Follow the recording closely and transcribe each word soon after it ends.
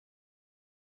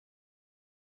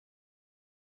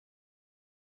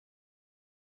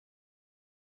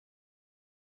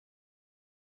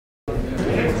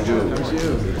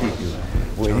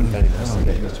Waiting. Nice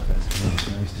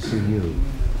to see you.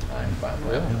 I'm fine.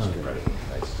 Really?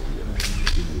 Nice to see you.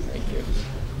 Thank you.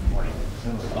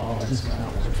 Oh, this is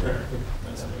not working.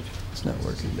 It's not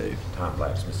working, Dave. Tom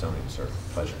Black, Smithsonian, sir.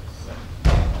 Pleasure.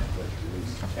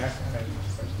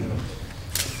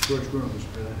 George Grooms,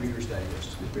 Reader's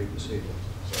Digest. It's great to see you.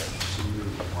 Sorry. See you,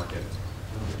 Mark Evans.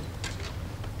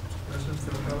 President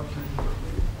Philadelphia.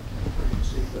 Great to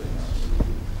see you.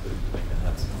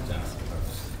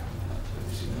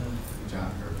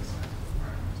 John Curtis.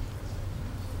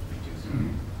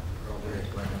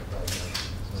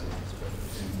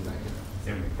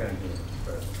 Henry Cunningham,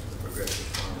 President of the Progressive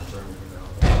Farmers Birmingham,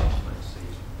 Alabama. Nice to see you.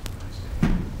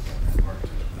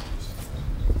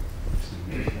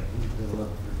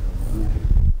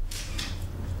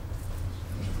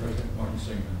 Mr. President, Martin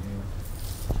Singman here.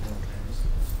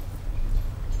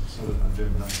 So I'm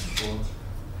Jim Knight. Mr.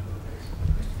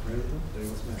 President,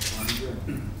 David Smith. Martin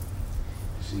Green.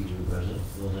 See you, President.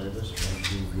 Bill Davis,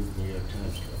 Magazine Group, New York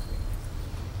Times Company.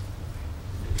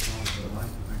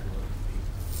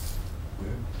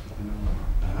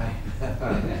 I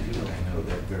know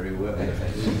that very well.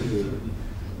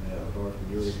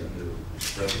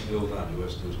 President Bill Don,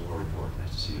 U.S. News and World Report.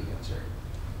 Nice to see you again, sir.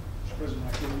 Mr. President, I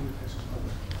can't believe this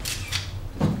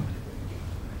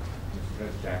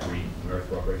is Jack Reed, Earth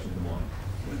Corporation, Des Moines.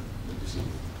 Good to see you.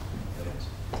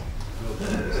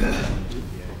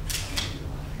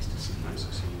 Nice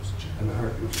to see you. And the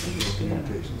heart of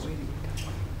communications.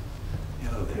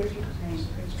 Hello there. Thank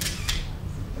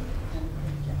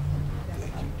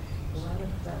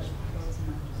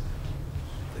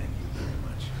you very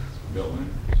much. Bill.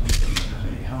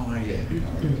 Hey, how are you?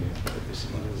 Good to see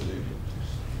you.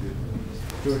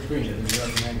 George Green, New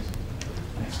York Magazine.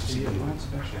 Nice to see you.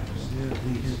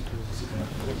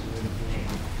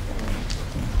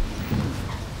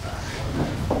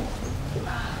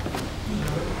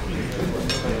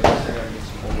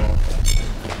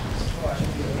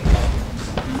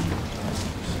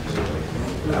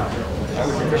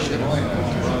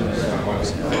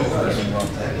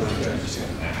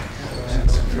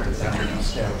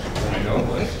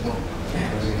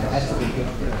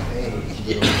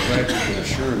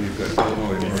 Sure, you've got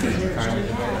Illinois.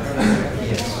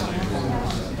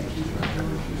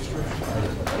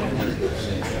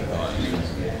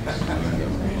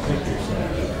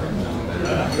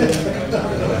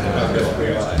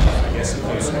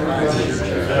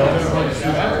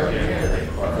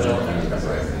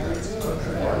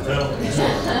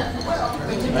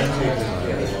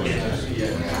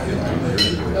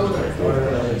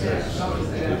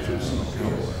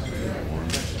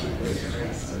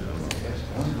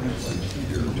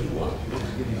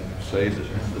 Say that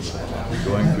you're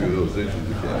going through those issues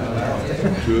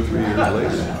again 2 or 3 years later.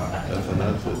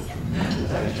 That's it.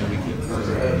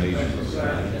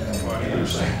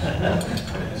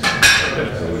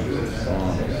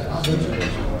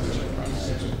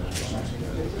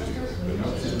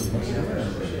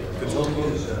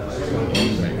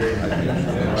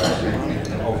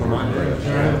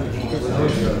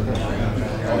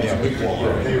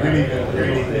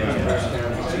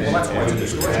 Well, that's why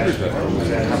it's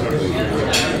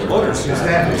Voters. Is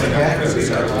that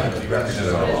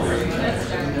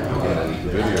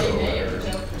Video.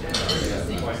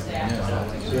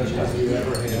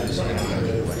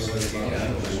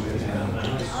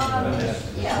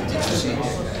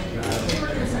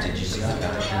 Did you see that?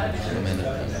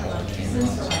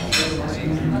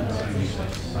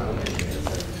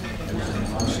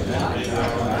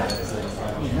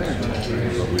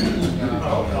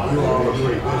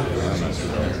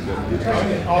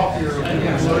 Off your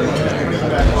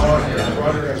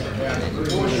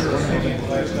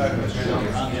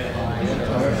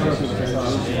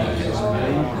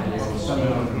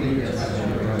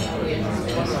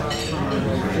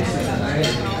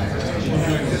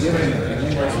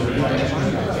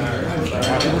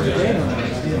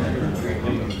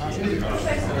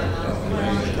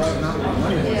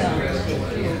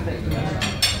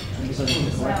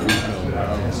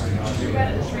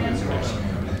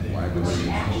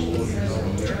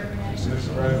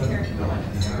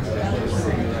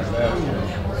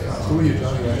Who are you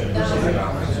talking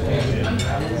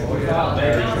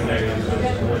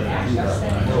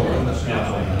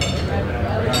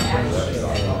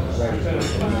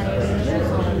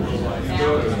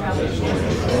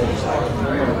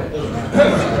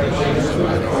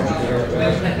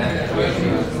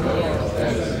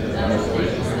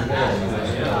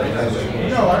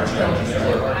No, I understand what you're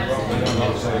saying.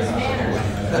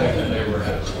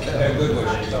 Yeah, good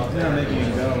question. They're not making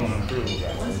it go on approval.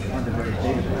 Aren't they very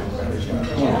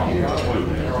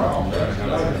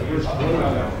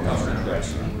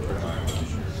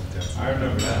I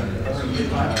remember that.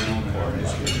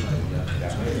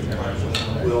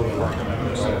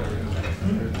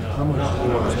 How much?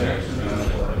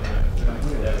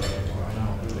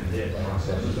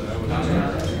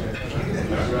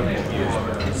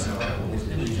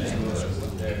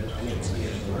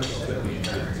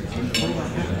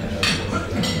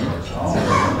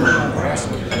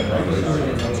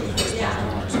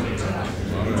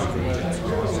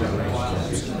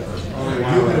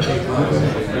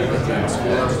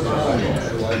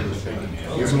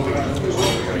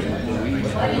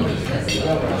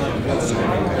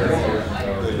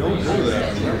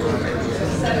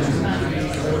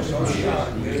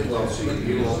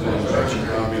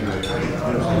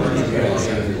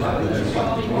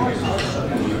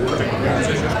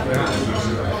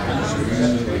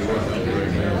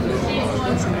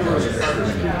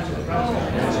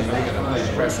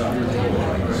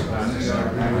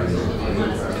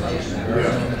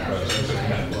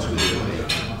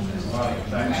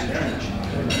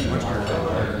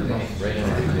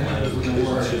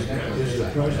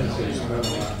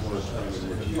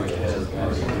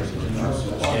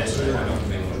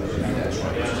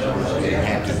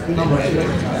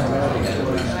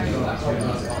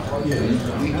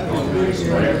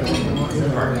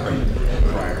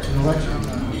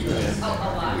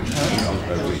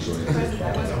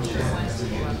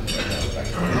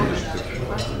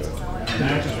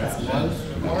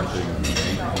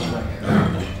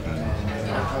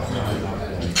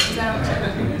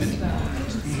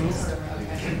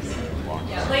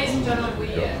 Yeah, ladies and gentlemen,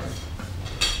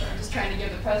 I'm just trying to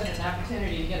give the president an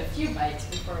opportunity to get a few bites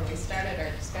before we started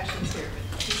our discussions here,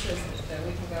 but he says that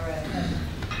we can go right ahead.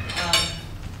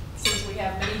 Since we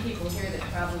have many people here that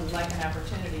probably would like an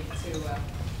opportunity to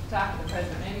talk to the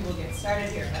president, maybe we'll get started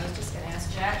here. And I was just going to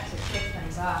ask Jack to kick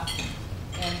things off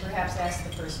and perhaps ask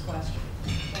the first question.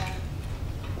 Jack?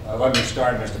 Let me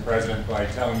start, Mr. President, by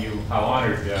telling you how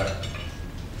honored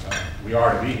we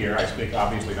are to be here. I speak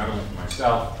obviously not only for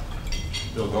myself,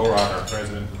 Bill Gorod, our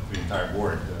president, the entire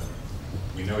board.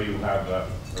 We know you have a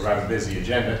rather busy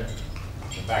agenda.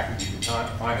 The fact that you can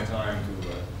find the time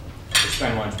to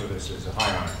spend lunch with us is a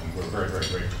high honor, and we're very, very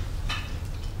grateful.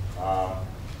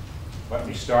 Let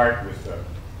me start with a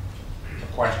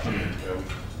question that we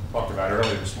talked about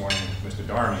earlier this morning with Mr.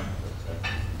 Darman.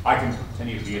 I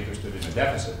continue to be interested in the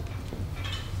deficit,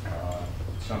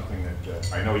 something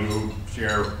that I know you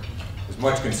share as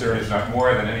much concern, if not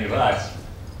more, than any of us.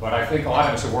 But I think a lot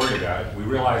of us are worried about it. We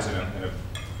realize in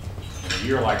a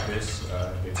year like this,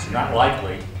 it's not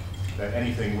likely that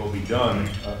anything will be done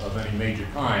of any major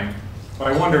kind. But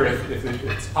I wonder if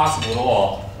it's possible at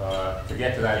all to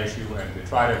get to that issue and to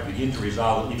try to begin to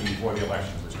resolve it even before the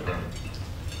elections, Mr. Darman.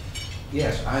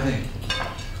 Yes, I think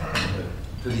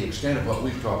to the extent of what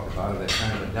we've talked about, that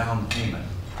kind of a down payment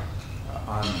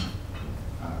on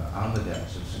the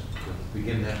deficits to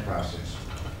begin that process.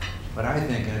 But I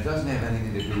think, and it doesn't have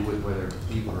anything to do with whether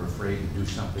people are afraid to do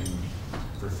something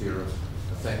for fear of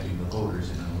affecting the voters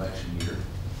in an election year.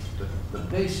 The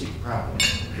basic problem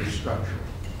is structural.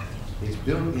 It's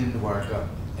built into our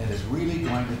government, and it's really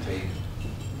going to take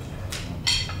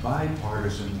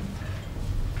bipartisan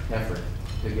effort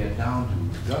to get down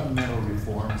to governmental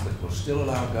reforms that will still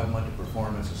allow government to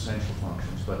perform its essential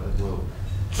functions, but that will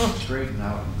straighten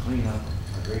out and clean up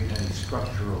a great many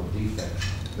structural defects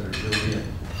that are built in.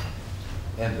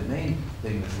 And the main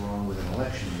thing that's wrong with an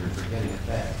election year for getting it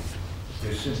back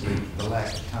is simply the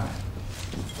lack of time.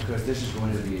 Because this is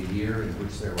going to be a year in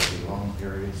which there will be long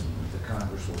periods, and the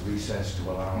Congress will recess to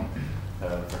allow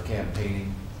for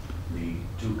campaigning, the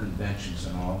two conventions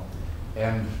and all.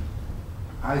 And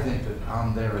I think that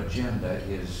on their agenda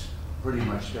is pretty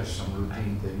much just some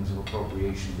routine things of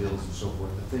appropriation bills and so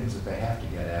forth, the things that they have to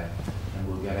get at and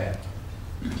will get at.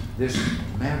 This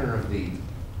matter of the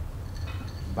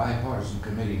bipartisan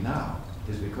committee now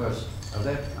is because of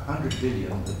that $100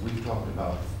 billion that we've talked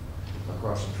about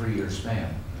across a 3-year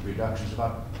span. Reductions,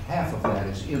 about half of that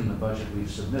is in the budget we've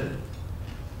submitted.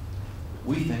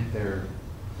 We think there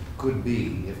could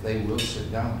be, if they will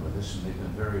sit down with us, and they've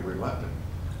been very reluctant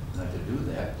to do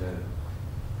that.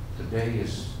 Today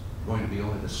is going to be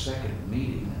only the second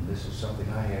meeting, and this is something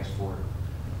I asked for.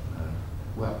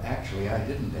 Well, actually, I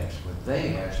didn't ask, but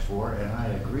they asked for, and I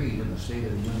agreed in the State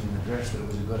of the Union address that it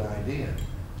was a good idea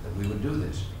that we would do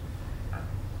this.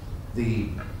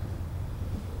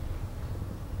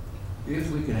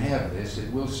 If we can have this,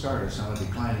 it will start us on a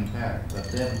declining pattern, but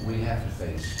then we have to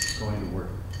face going to work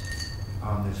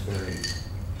on this very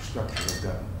structure of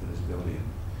government that is built in.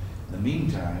 In the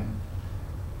meantime,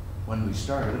 when we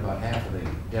started, about half of the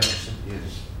deficit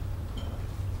is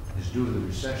due to the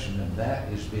recession, and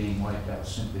that is being wiped out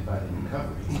simply by the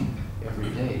recovery. Every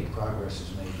day, progress is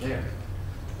made there.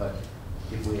 But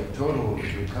if we have total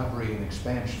recovery and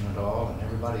expansion and all, and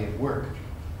everybody at work,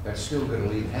 that's still going to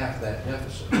leave half that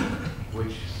deficit,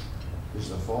 which is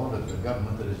the fault of the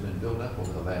government that has been built up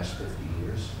over the last 50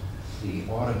 years, the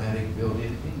automatic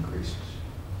built-in increases.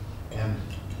 And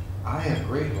I have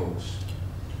great hopes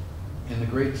in the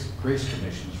Grace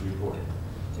Commission's report.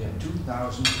 They have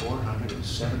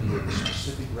 2,478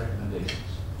 specific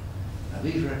recommendations. Now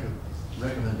these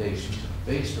recommendations are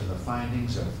based on the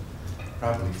findings of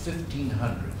probably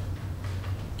 1,500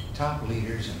 top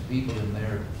leaders and people in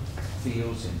their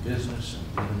fields, in business and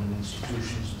even in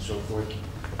institutions and so forth,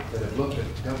 that have looked at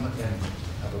government and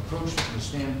have approached it from the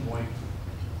standpoint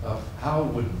of how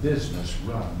would business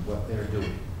run what they're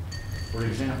doing. For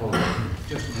example,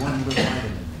 just one little item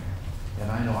in there.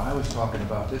 And I know I was talking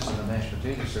about this in the mashed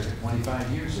potato circuit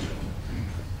 25 years ago.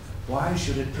 Why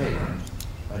should it take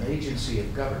an agency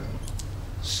of government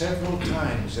several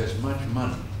times as much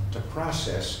money to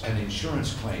process an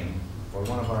insurance claim for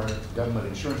one of our government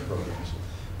insurance programs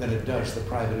than it does the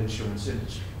private insurance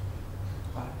industry?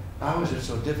 How is it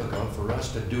so difficult for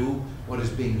us to do what is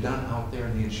being done out there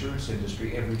in the insurance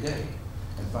industry every day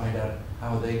and find out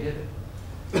how they did it?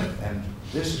 And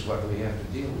this is what we have to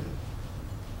deal with.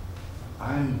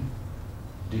 I'm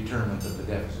determined that the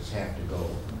deficits have to go.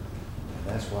 And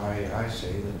that's why I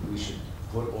say that we should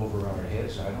put over our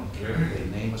heads, I don't care if they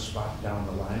name a spot down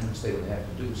the line, which they would have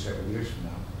to do several years from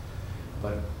now,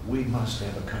 but we must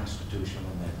have a constitutional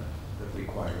amendment that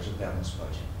requires a balanced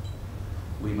budget.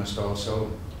 We must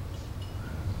also,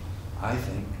 I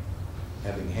think,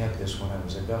 having had this when I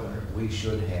was a governor, we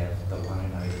should have the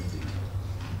line item veto.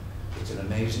 It's an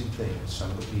amazing thing.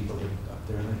 Some of the people up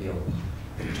there in the hill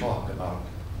that talk about,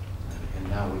 and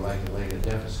now we like to lay the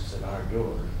deficits at our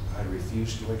door. I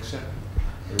refuse to accept it.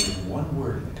 There is one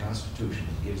word in the Constitution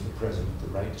that gives the President the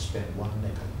right to spend one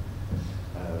nickel.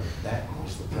 That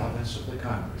is the province of the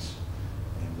Congress.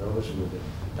 And those who have been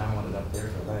dominant up there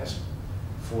for the last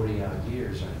 40-odd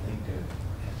years, I think, have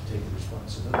to take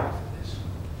responsibility for this.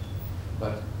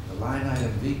 But the line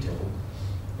item veto,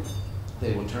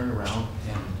 they will turn around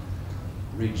and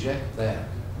reject that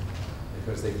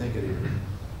because they think it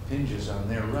impinges on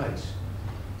their rights.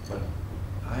 But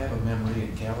I have a memory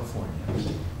in California.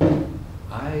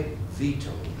 I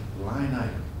vetoed line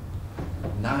item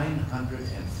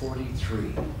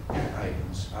 943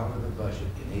 items out of the budget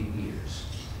in 8 years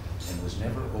and was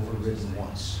never overridden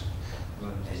once.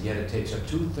 And yet it takes a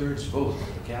 2/3 vote of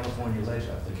the California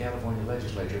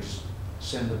legislature to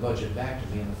send the budget back to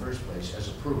me in the first place as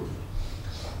approved.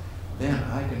 Then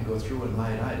I can go through and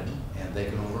line item and they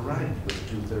can override it with a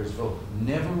 2/3 vote.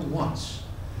 Never once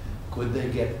could they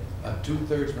get a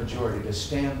 2/3 majority to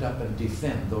stand up and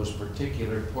defend those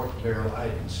particular pork barrel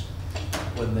items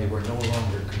when they were no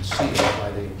longer concealed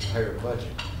by the entire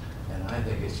budget. And I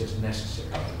think it's just necessary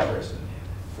for the President.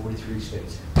 43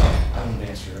 states. I won't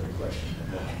answer every question.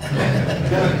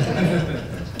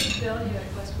 Bill, you have a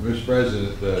question? Mr.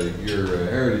 President, your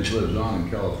heritage lives on in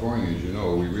California. As you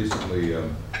know, we recently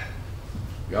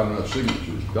got enough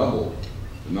signatures, doubled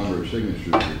the number of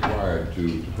signatures required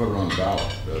to put it on the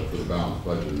ballot for the balanced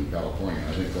budget in California.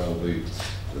 I think that'll be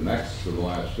the next to the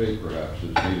last state, perhaps,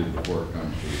 is needed before it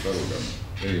comes to the federal government.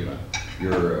 In any event,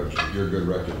 your good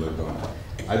record lived on.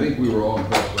 I think we were all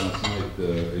impressed last night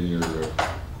in your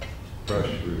press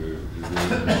review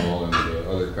and all and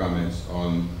other comments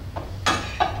on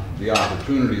the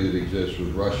opportunity that exists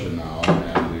with Russia now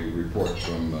and the reports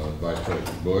from Vice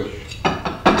President Bush.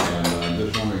 And I'm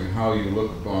just wondering how you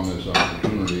look upon this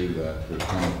opportunity that has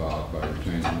come about by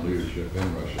retaining leadership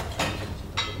in Russia.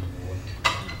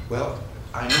 Well,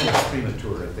 I know it's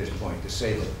premature at this point to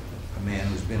say that a man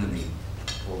who's been in the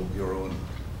Politburo and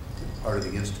part of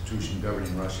the institution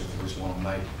governing Russia for this long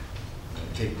might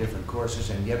take different courses,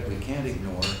 and yet we can't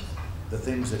ignore the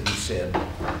things that he said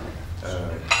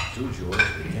to George.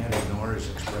 We can't ignore his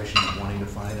expression of wanting to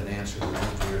find an answer to the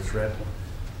nuclear threat.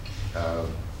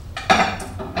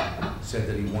 Said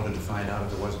that he wanted to find out if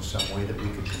there wasn't some way that we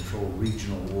could control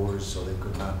regional wars so they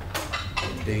could not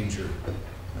endanger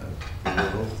the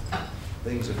world.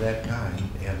 Things of that kind,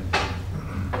 and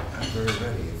I'm very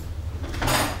ready. I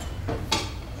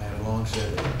have long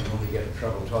said that we only get in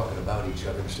trouble talking about each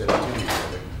other instead of to each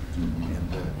other. And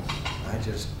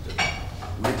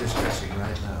we're discussing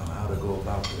right now how to go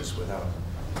about this without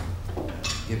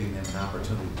giving them an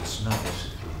opportunity to snub us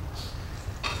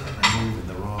if we move in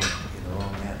the wrong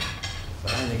manner.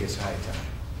 But I think it's high time.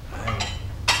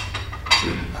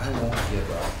 I won't give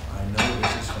up. I know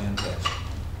this is fantastic.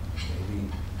 Maybe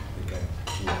we got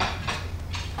too optimistic.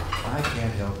 I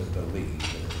can't help but believe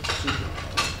that if a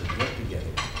superpower could get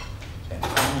together and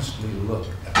honestly look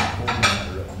at the whole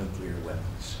matter of nuclear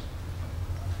weapons,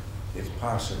 it's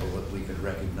possible that we could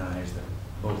recognize that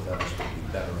both of us would be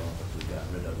better off if we got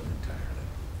rid of them entirely.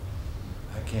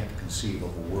 I can't conceive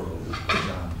of a world that goes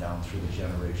on down through the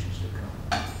generations to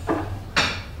come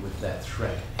with that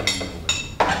threat hanging over them.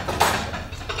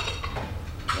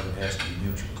 But it has to be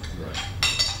mutual.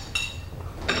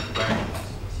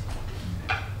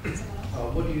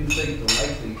 What do you think the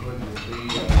likelihood would be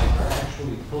of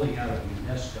actually pulling out of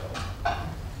UNESCO?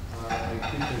 I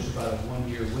think there's about a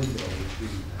 1-year window which we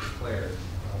declared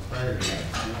prior to that.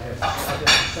 And I have a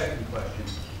second question.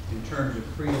 In terms of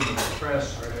freedom of the press,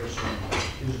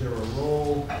 is there a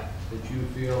role that you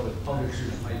feel that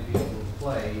publishers might be able to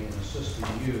play in assisting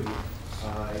you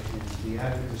in the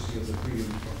advocacy of the freedom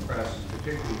of press, and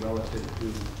particularly relative to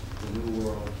the New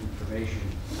World information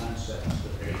concepts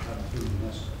that come through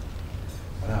UNESCO?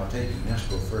 And I'll take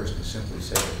UNESCO first and simply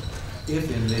say that if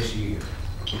in this year,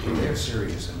 if they're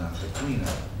serious enough to clean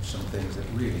up some things that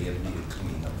really have needed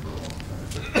cleaning up for a long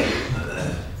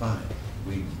time, fine,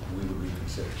 we would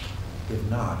reconsider. If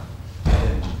not,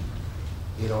 then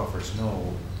it offers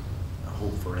no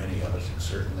hope for any of us. And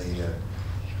certainly you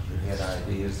had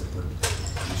ideas that would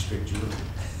restrict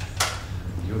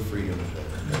your freedom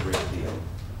a great deal.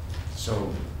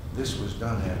 So this was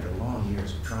done after long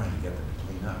years of trying to get them to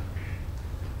clean up.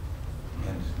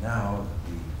 And now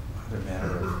the other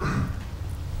matter of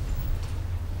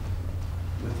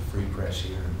with the free press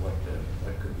here and what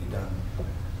could be done,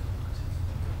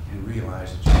 you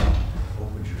realize that you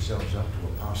opened yourselves up to a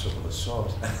possible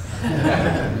assault.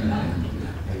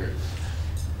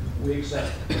 We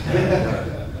accept.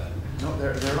 No,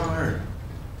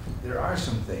 there are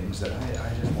some things that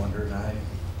I just wonder, and I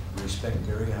respect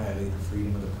very highly the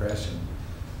freedom of the press, and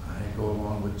I go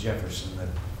along with Jefferson that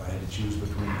if I had to choose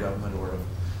between government or a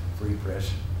free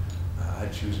press,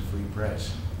 I'd choose a free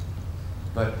press.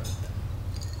 But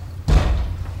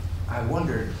I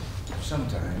wondered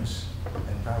sometimes,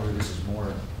 and probably this is has more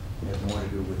to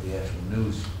do with the actual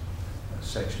news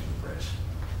section of the press,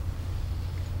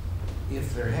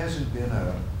 if there hasn't been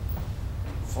a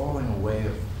falling away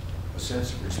of a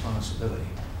sense of responsibility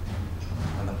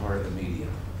on the part of the media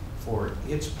for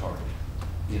its part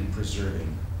in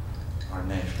preserving our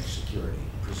national security,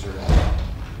 preserving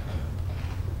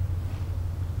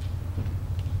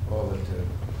all that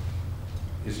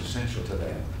is essential to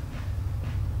that.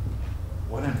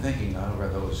 What I'm thinking of are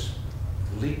those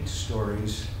leaked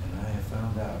stories, and I have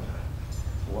found out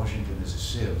Washington is a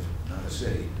sieve, not a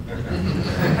city.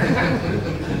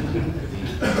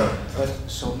 But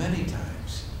so many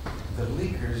times, the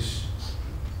leakers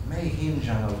may hinge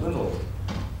on a little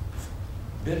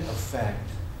bit of fact,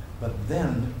 but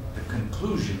then the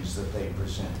conclusions that they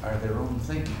present are their own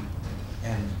thinking.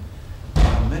 And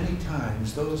many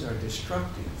times, those are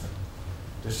destructive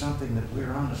to something that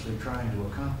we're honestly trying to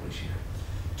accomplish here.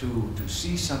 To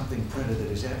see something printed that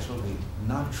is absolutely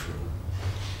not true,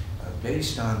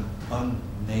 based on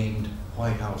unnamed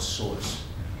White House source,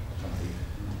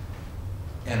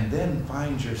 and then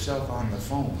find yourself on the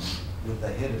phone with the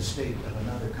head of state of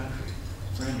another country,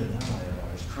 friend and ally of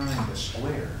ours, trying to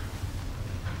square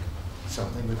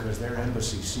something because their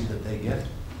embassies see that they get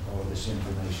all this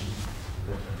information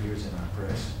that appears in our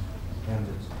press, and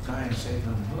to try and say to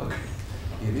them, look,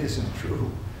 it isn't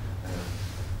true.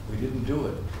 We didn't do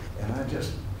it. And I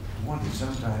just wonder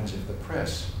sometimes if the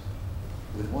press,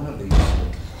 with one of these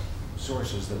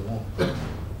sources that won't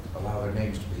allow their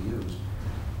names to be used,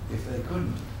 if they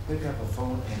couldn't pick up a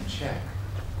phone and check,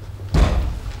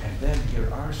 and then hear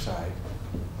our side,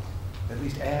 at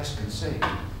least ask and say,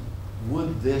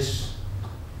 would this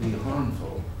be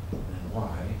harmful and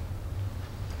why?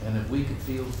 And if we could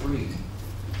feel free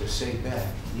to say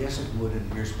back, yes it would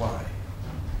and here's why.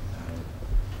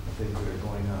 Things that are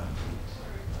going on.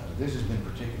 This has been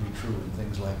particularly true in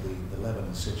things like the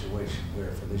Lebanon situation,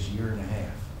 where for this year and a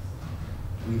half,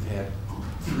 we've had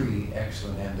 3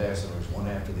 excellent ambassadors, one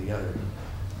after the other.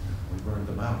 We burned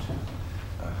them out.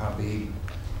 Habib,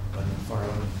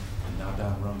 Farland, and now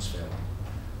Don Rumsfeld,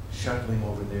 shuttling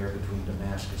over there between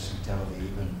Damascus and Tel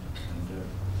Aviv and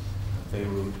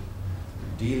Beirut,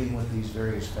 dealing with these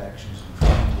various factions and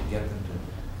trying to get them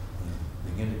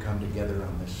to begin to come together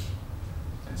on this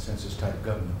consensus-type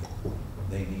government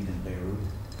they need in Beirut,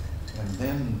 and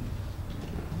then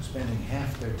spending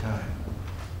half their time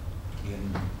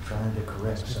in trying to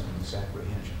correct some of this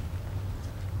apprehension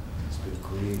that's been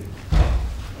created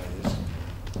by this.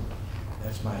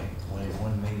 That's my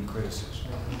one main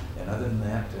criticism. And other than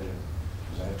that,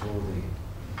 as I told the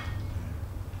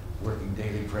working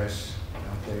daily press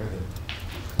out there, that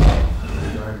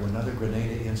with regard to another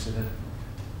Grenada incident,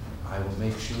 I will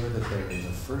make sure that they're in the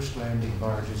first landing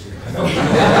barges in the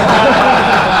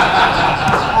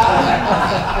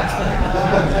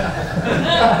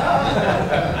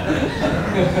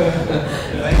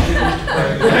Thank you, Mr.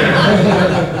 President.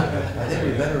 I think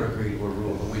we better agree to a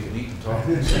rule that we can eat and talk.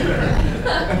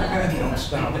 Don't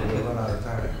stop or we'll run out of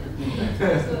time. So,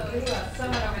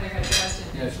 someone over there had a question.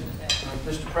 Yes.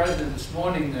 Mr. President, this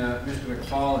morning, Mr.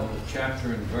 McFarland, with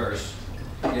chapter and verse,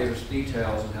 gave us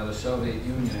details on how the Soviet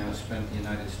Union outspent the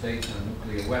United States on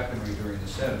nuclear weaponry during the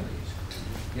 70s.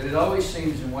 Yet it always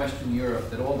seems in Western Europe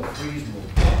that all the freeze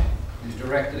movement is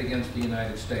directed against the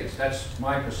United States. That's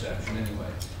my perception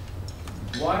anyway.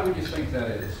 Why would you think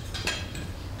that is?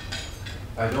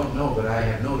 I don't know, but I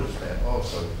have noticed that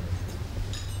also.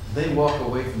 They walk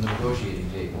away from the negotiating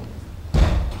table.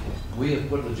 We have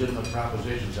put legitimate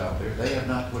propositions out there. They have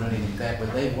not put anything back,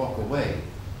 but they walk away.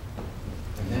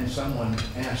 And then someone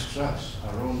asks us,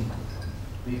 our own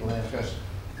people ask us,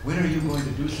 when are you going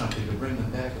to do something to bring them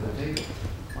back to the table?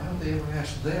 Why don't they ever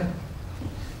ask them?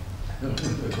 They're going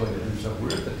to do something.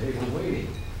 We're at the table waiting.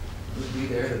 We'll be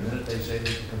there the minute they say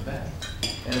they can come back.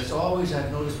 And it's always,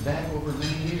 I've noticed back over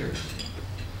many years,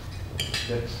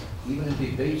 that even in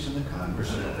debates in the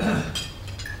Congress,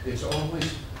 it's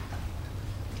always,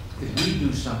 if we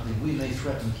do something, we may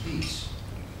threaten peace.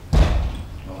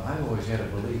 Well, I've always had a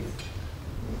belief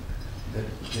that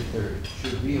if there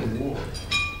should be a war,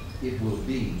 it will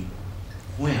be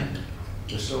when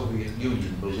the Soviet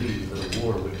Union believed that a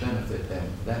war would benefit them.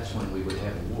 That's when we would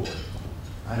have a war.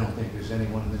 I don't think there's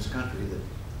anyone in this country that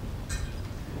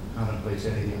contemplates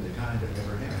anything of the kind that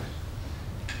ever has.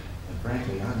 And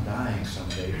frankly, I'm dying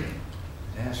someday to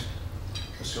ask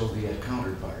the Soviet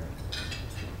counterpart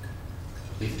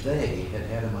if they had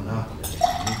had a monopoly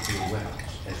on nuclear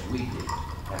weapons, as we did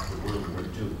after World War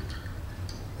II.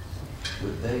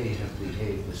 Would they have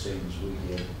behaved the same as we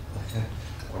did?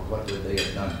 Or what would they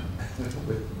have done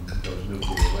with those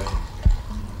nuclear weapons?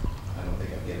 I don't think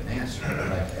I'd get an answer, but I'd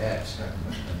like to ask.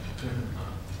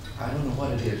 I don't know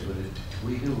what it is, but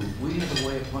we do. We have a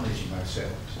way of punishing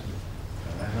ourselves.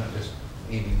 And I'm not just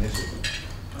aiming this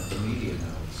at the media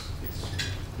now. It's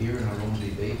here in our own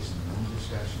debates and our own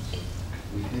discussions.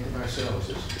 We think of ourselves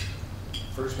as,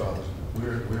 first of all,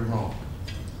 we're wrong.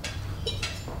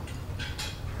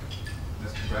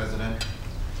 Mr. President,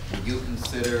 would you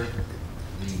consider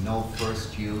the no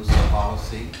first use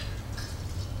policy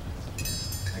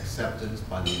acceptance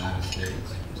by the United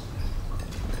States?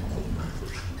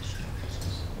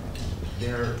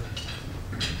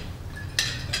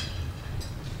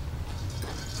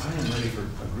 I am ready for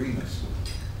agreements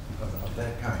of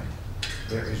that kind.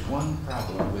 There is one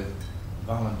problem with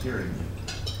volunteering.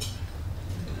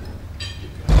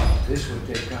 This would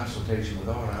take consultation with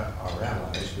all our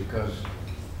allies, because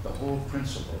the whole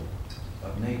principle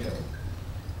of NATO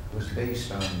was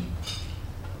based on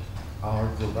our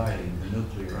providing the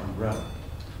nuclear umbrella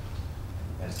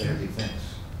as their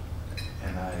defense.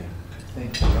 And I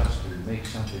think for us to make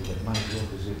something that might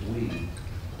look as if we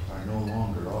are no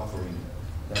longer offering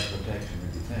that protection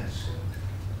or defense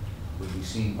would be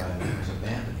seen by them as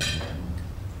abandoning them.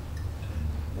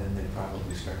 And then they'd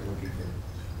probably start looking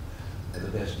for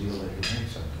the best deal they could make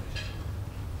someplace.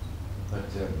 But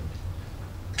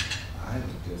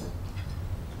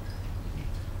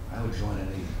I would join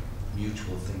any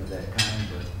mutual thing of that kind,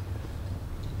 but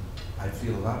I'd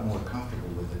feel a lot more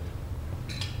comfortable with it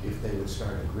if they would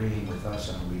start agreeing with us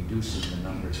on reducing the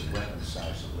numbers of weapons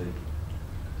sizably,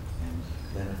 and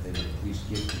then if they would at least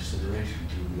give consideration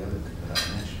to the other thing that I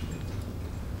mentioned.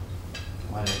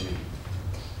 Why don't we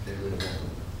get rid of that?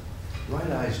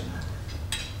 Dwight Eisenhower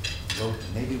wrote,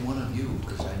 maybe one of you,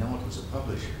 because I know it was a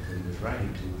publisher that he was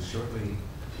writing to shortly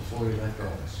before he left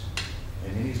office,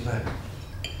 and in his letter,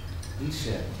 he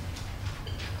said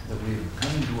that we have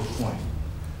come to a point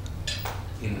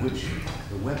in which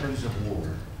the weapons of war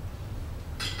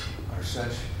are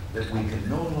such that we can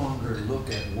no longer look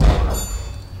at war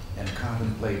and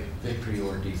contemplate victory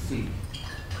or defeat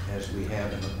as we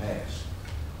have in the past.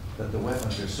 That the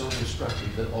weapons are so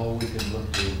destructive that all we can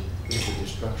look to is the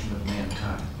destruction of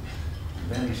mankind.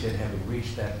 And then he said, having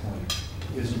reached that point,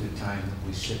 isn't it time that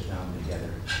we sit down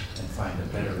together and find a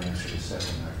better answer to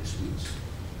settling our disputes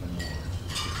than war?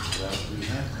 Well, we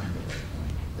have come to that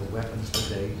point. The weapons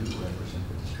today do represent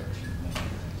the destruction of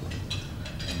mankind.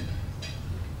 And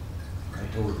I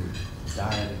told the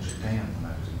diet in Japan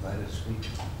when I was invited to speak.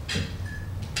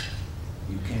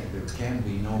 There can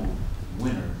be no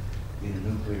winner in a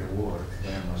nuclear war,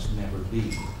 there must never be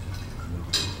nuclear war.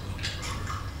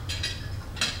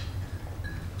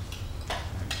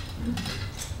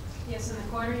 Yes, in the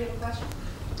corner, you have a question?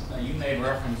 You made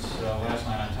reference last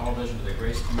night on television to the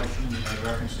Grace Commission. You made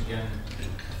reference again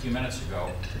a few minutes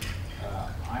ago.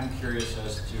 I'm curious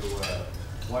as to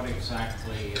what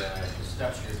exactly the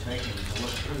steps you're taking to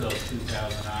look through those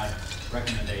 2,000-odd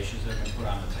recommendations that have been put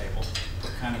on the table.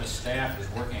 What kind of a staff is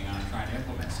working on trying to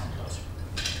implement some of those?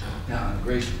 Now, on the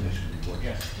Grace Commission report.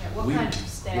 Yes. Yeah, what kind of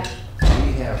staff?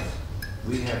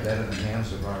 We have that in the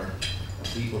hands of our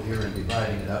people here and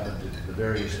dividing it up into the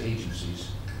various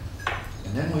agencies.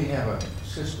 And then we have a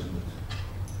system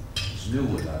that's new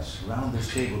with us. Around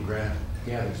this table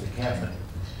gathers the cabinet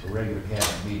for regular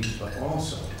cabinet meetings, but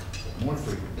also, more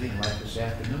frequently, like this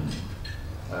afternoon,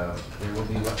 there will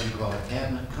be what we call a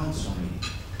cabinet council meeting.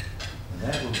 And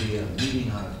that will be a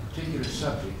meeting on a particular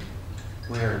subject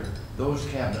where those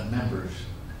cabinet members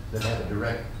that have a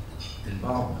direct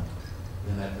involvement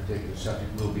in that particular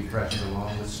subject will be present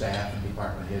along with staff and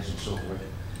department heads and so forth.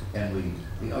 And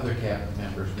the other cabinet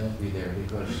members won't be there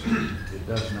because it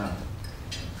does not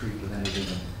treat with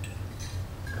anything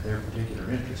of their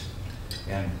particular interest.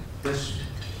 And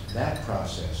that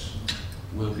process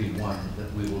will be one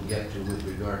that we will get to with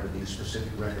regard to these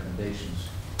specific recommendations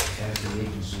as the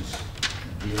agencies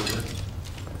deal with them.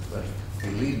 But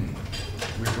believe me,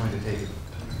 we're going to take it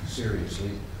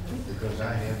seriously because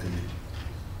I have the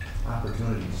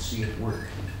opportunity to see it work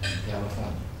in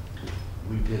California.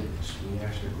 We did this. We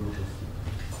asked a group of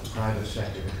the private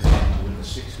sector to come in the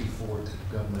 64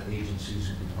 government agencies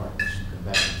and departments and come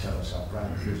back and tell us how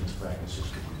private business practices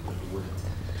could be put to work.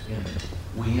 And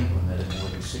we implemented more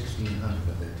than 1,600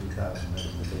 of their 2,000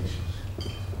 recommendations.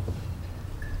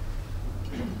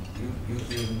 You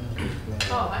feel that?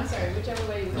 Oh, I'm sorry, whichever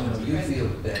way you No, want to. you feel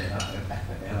it then,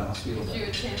 and I'll feel Give you a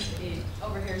that. chance to be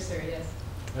over here, sir, yes.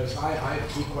 Yes, I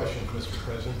have two questions, Mr.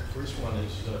 President. First one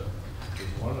is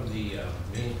one of the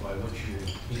means by which you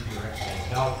keep your excellent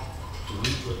health to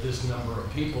meet with this number of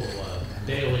people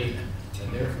daily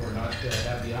and therefore not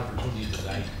have the opportunity to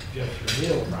digest your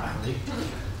meal properly.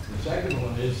 The second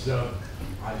one is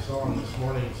I saw on this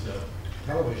morning's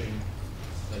television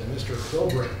that Mr.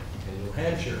 Philbrick in New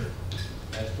Hampshire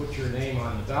has put your name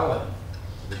on the ballot,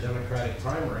 the Democratic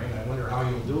primary, and I wonder how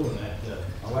you'll do in that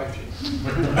election.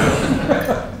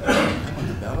 On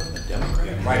the ballot, the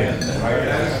Democrat. Right in,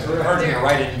 urging you to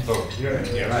write it and vote. Yeah.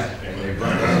 Yes. And they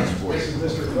run that for This is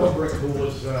Mr. Philbrick, who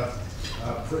was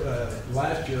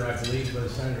last year, I believe,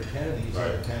 Senator Kennedy's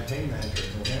campaign manager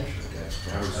in New Hampshire.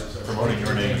 I was promoting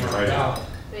your name to write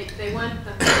it. They want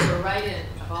them to write in,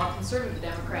 of all conservative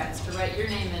Democrats, to write your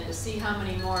name in to see how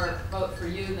many more vote for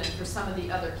you than for some of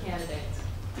the other candidates.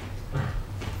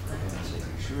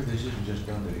 Sure, this isn't just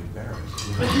done to embarrass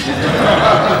you.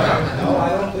 No, I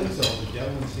don't think so. The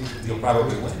gentleman seems to be. You'll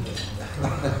probably win.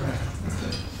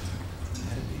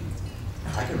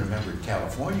 I can remember in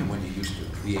California when you used to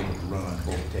be able to run on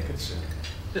both tickets.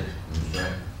 And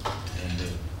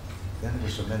then there were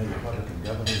so many Republican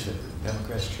governors that the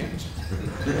Democrats changed.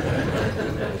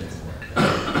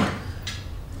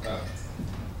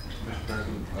 Mr.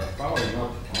 President, following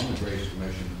up on the Grace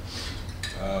Commission,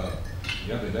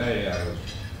 the other day I was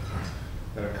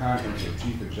at a conference of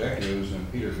chief executives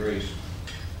and Peter Grace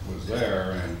was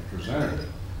there and presented it.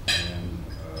 And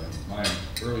my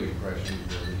early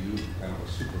impressions were that you kind of a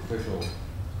superficial,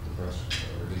 the press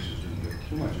releases didn't give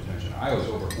too much attention. I was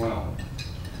overwhelmed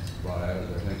by it, as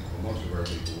I think most of our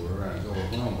people were. I was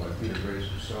overwhelmed by Peter Grace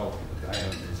himself and the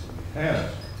guidance that he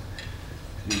has.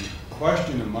 The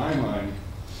question in my mind,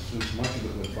 since much of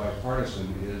it was bipartisan,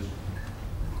 is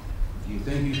do you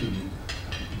think you can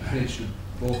manage to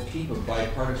both keep a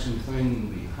bipartisan thing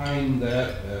behind that,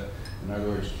 in other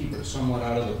words, keep it somewhat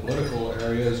out of the political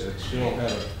areas and still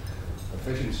have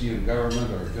efficiency in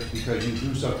government, or just because you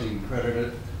do something and credit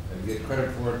it and get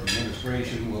credit for it in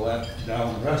administration, will that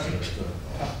down the rest of it? It's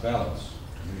a tough balance.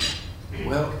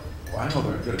 Well, I know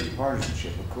there's going to be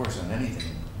partisanship, of course, on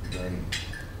anything regarding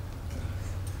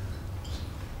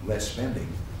less spending.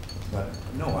 But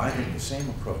no, I think the same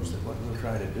approach that what we'll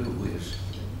try to do is,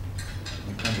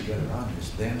 when we come together on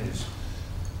this, then is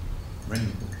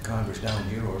bring Congress down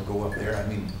here or go up there. I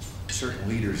mean, certain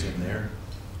leaders in there,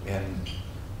 and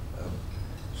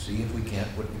see if we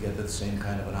can't put together the same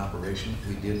kind of an operation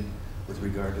we did with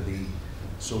regard to the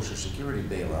Social Security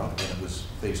bailout when it was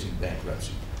facing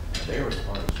bankruptcy. There was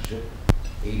partisanship.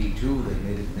 82, they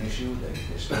made it an issue. They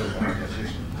started our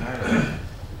position entirely.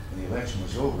 When the election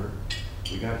was over,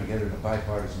 we got together in a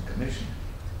bipartisan commission,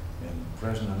 and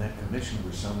present on that commission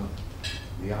were some of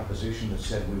the opposition that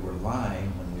said we were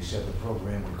lying when we said the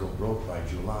program would go broke by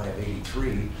July of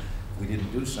 '83, we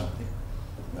didn't do something.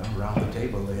 Well, around the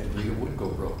table, they agreed it would go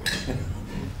broke.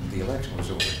 The election was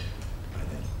over, I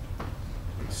think.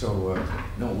 So,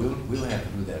 no, we'll have to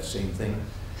do that same thing.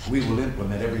 We will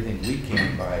implement everything we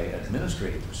can by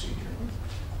administrative procedure,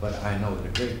 but I know that a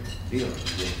great deal of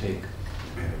it will take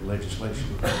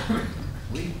legislation.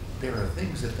 There are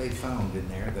things that they found in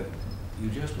there that you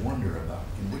just wonder about,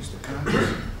 in which the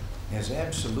Congress has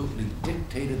absolutely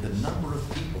dictated the number of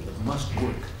people that must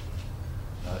work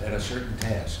at a certain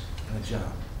task and a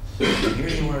job. And here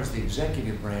you are as the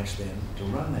executive branch then to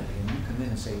run that, and you come in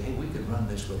and say, hey, we could run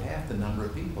this with half the number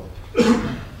of people.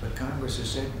 But Congress has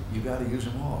said, you got to use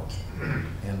them all.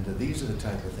 And these are the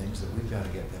type of things that we've got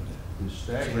to get them to. The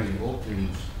staggering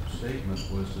Volking's statement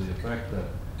was to the effect that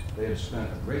they had spent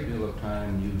a great deal of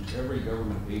time, used every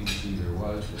government agency there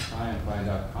was to try and find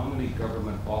out how many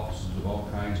government offices of all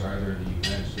kinds are there in the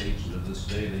United States, and to this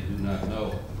day they do not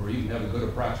know, or even have a good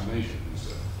approximation, he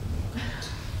said.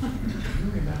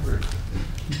 You remember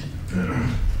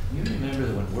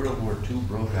that when World War II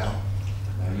broke out,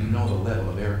 you know the level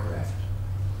of aircraft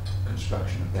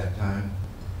construction at that time,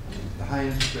 the high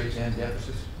interest rates and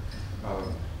deficits.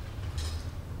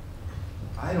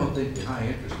 I don't think the high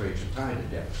interest rates are tied to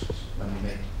deficits. Let me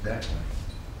make that point.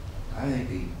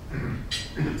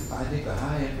 I think the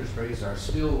high interest rates are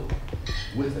still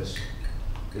with us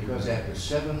because after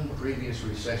 7 previous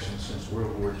recessions since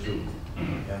World War II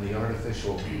and the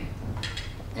artificial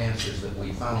answers that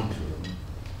we found to them,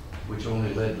 which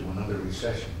only led to another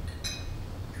recession,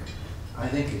 I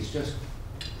think it's just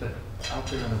that out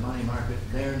there in the money market,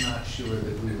 they're not sure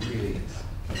that we're really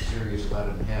serious about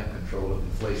it and have control of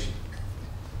inflation.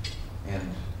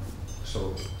 And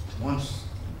so once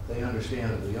they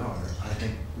understand that we are, I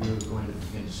think we're going to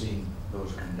begin seeing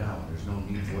those come down. There's no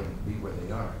need for them to be where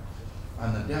they are.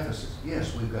 On the deficits,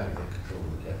 yes, we've got to get control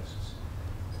of the deficits.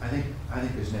 I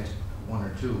think this next 1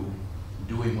 or 2,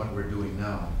 doing what we're doing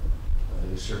now,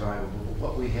 is survivable. But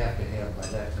what we have to have by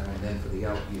that time, then for the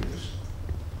out years,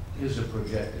 is a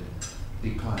projected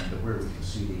decline to where we can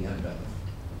see the end of it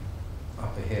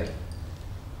up ahead.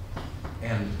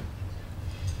 And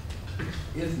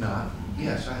if not,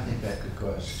 yes, I think that could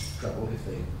cause trouble if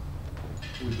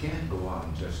we can't go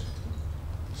on just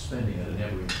spending at an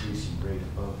ever-increasing rate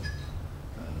above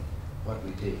what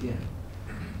we take in.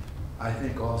 I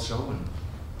think also, and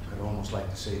I'd almost like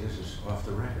to say this is off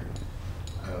the record,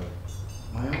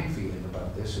 my own feeling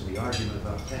about this and the argument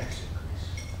about tax increase.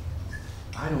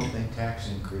 I don't think tax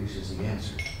increase is the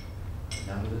answer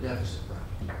down to the deficit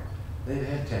problem. They've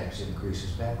had tax increases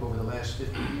back over the last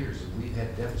 50 years, and we've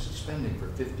had deficit spending for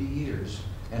 50 years,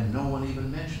 and no one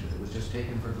even mentioned it. It was just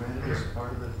taken for granted as a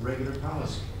part of the regular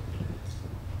policy.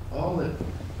 All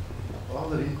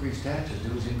that increased taxes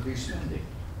do is increase spending.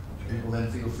 People then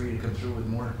feel free to come through with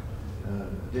more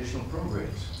additional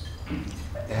programs.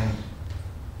 And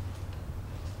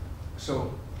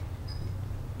so,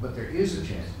 but there is a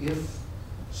chance,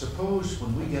 suppose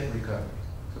when we get recovery,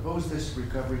 suppose this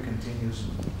recovery continues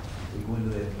and we go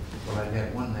into well, I've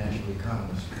had one national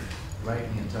economist write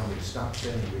me and tell me to stop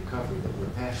saying recovery, that we're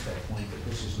past that point, that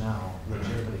this is now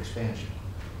legitimate expansion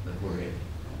that we're in.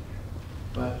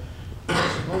 But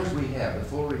suppose we have a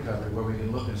full recovery where we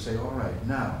can look and say, all right,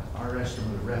 now our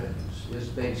estimate of revenues is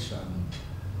based on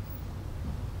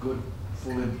good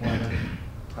full employment,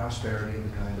 prosperity of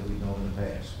the kind that we've known in the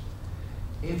past.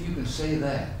 If you can say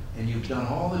that, and you've done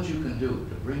all that you can do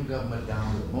to bring government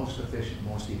down to the most efficient,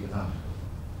 most economical,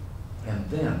 and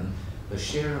then the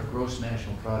share of gross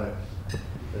national product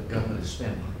that government is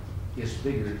spending is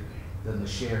bigger than the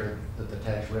share that the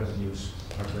tax revenues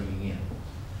are bringing in,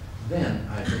 then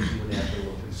I think you would have to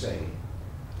look and say,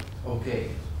 okay,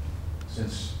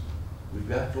 since we've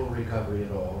got full recovery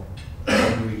at all,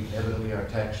 and evidently our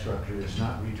tax structure is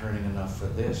not returning enough for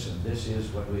this, and this is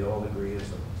what we all agree is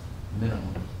the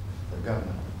minimum for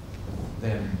government,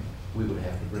 then we would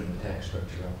have to bring the tax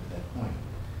structure up to that point.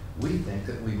 We think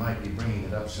that we might be bringing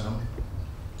it up some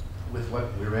with what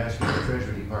we're asking the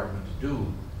Treasury Department to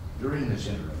do during this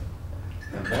interim,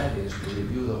 and that is to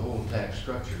review the whole tax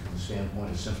structure from the standpoint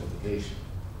of simplification,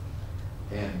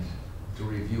 and to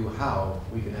review how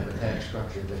we can have a tax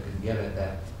structure that can get at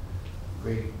that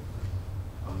great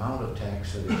amount of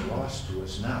tax that is lost to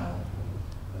us now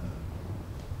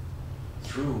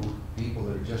through people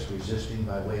that are just resisting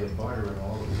by way of barter and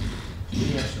all.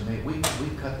 We estimate, we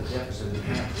cut the deficit in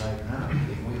half right now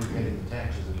if we were getting the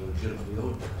taxes that are legitimately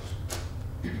owed to us.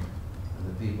 And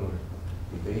the people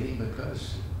are debating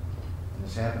because, and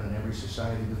it's happened in every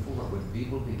society before, when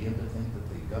people begin to think that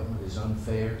the government is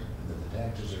unfair that the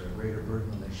taxes are a greater burden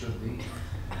than they should be.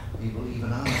 People,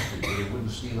 even honest people who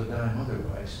wouldn't steal a dime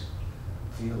otherwise,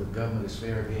 feel that government is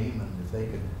fair game, and if they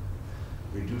could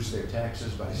reduce their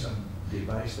taxes by some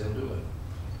device, they'll do it.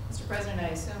 Mr. President, I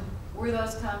assume, were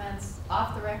those comments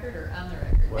off the record or on the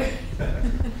record?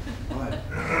 Well,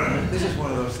 this is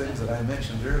one of those things that I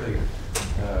mentioned earlier.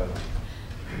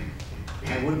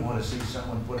 I wouldn't want to see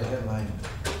someone put a headline,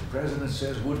 "The President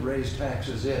says would raise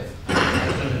taxes if,"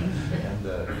 and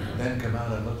then come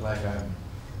out and look like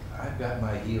I've got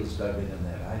my heels dug in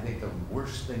that. I think the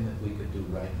worst thing that we could do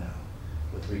right now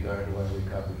with regard to our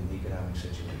recovery in the economic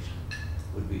situation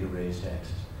would be to raise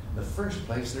taxes. In the first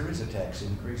place, there is a tax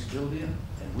increase built in,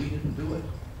 and we didn't do it.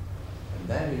 And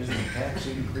that is the tax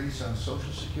increase on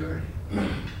Social Security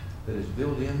that is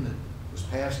built in, that was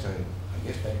passed, I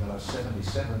guess, back in about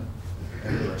 '77,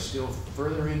 and there are still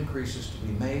further increases to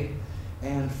be made,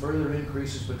 and further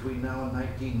increases between now and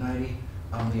 1990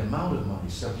 on the amount of money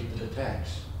subject to the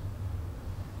tax.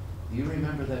 Do you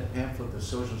remember that pamphlet that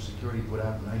Social Security put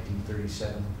out in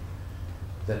 1937,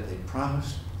 that they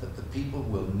promised that the people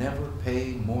will never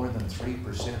pay more than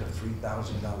 3% of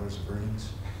 $3,000 of earnings,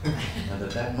 and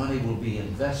that money will be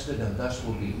invested and thus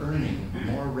will be earning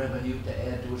more revenue to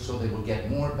add to it, so they will get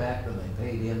more back than they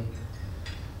paid in?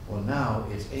 Well, now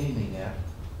it's aiming at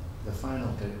the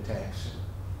final tax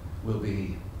will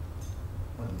be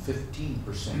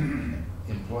 15%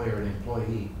 employer and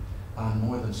employee on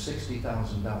more than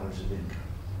 $60,000 of income.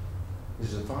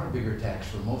 This is a far bigger tax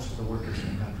for most of the workers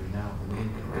in the country now than the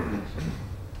income tax,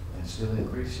 and still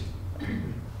increasing.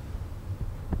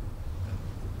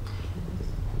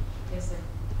 Yes, sir.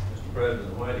 Mr.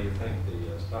 President, why do you think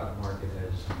the stock market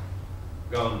has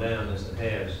gone down as it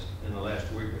has in the last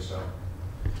week or so?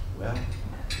 Well,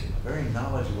 a very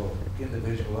knowledgeable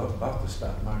individual about the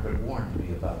stock market warned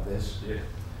me about this,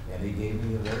 and he gave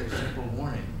me a very simple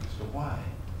warning as to why.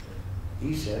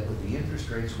 He said, with the interest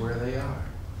rates where they are,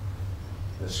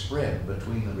 the spread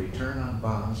between the return on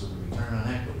bonds and the return on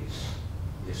equities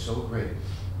is so great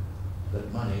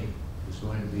that money is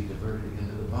going to be diverted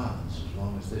into the bonds as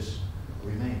long as this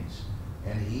remains.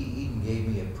 And he even gave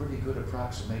me a pretty good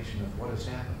approximation of what has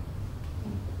happened,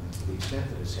 to the extent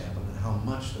that it's happened, and how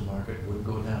much the market would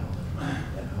go down,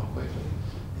 and how quickly.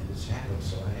 And it's happened,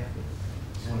 so I have to.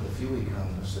 He's one of the few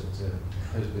economists that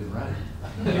has been right.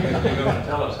 You're going to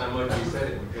tell us how much he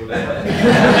said it would go down.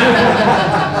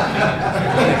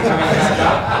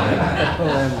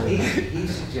 He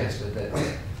suggested that,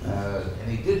 and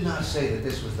he did not say that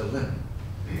this was the limit,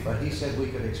 but he said we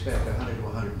could expect 100 to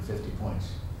 150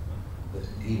 points that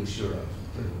he was sure of.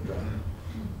 It would drop.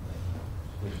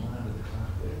 There's one under the clock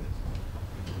there.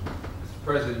 Mr.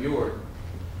 President, you were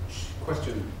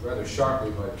questioned rather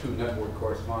sharply by two network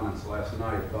correspondents last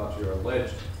night about your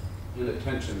alleged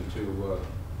inattention to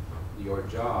your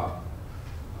job.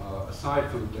 Aside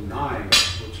from denying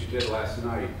what you did last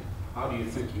night, how do you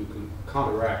think you can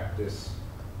counteract this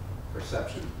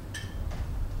perception?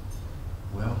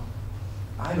 Well,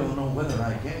 I don't know whether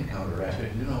I can counteract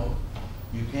it. You know,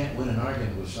 you can't win an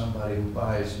argument with somebody who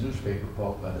buys newspaper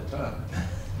pulp by the ton.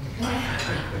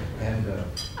 And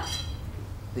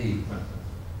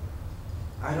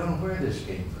I don't know where this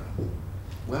came from.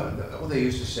 Well, they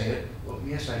used to say it. Well,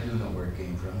 yes, I do know where it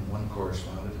came from. One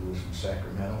correspondent who was from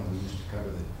Sacramento, and we used to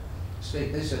cover the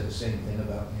state, they said the same thing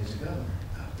about me as a governor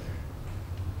out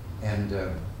there. And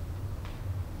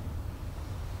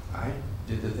I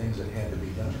did the things that had to be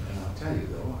done. And I'll tell you,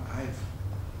 though,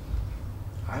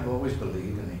 I've always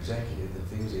believed an executive that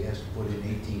feels he has to put in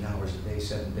 18 hours a day,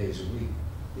 7 days a week,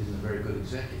 isn't a very good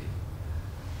executive.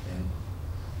 And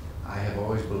I have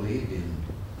always believed in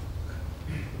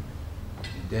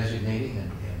designating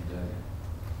and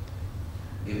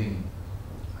giving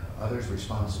others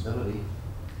responsibility.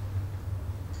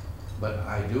 But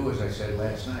I do, as I said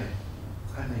last night,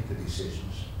 I make the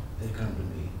decisions. They come to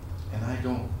me. And I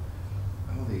don't,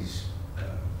 all these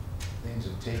things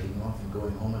of taking off and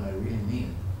going home, and I really mean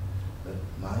it. But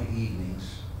my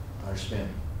evenings are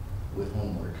spent with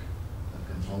homework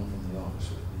that comes home from the office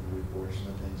with me, the reports and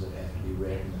the things that have to be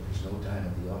read, and there's no time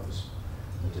at the office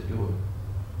to do it.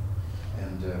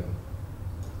 And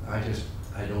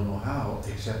I don't know how,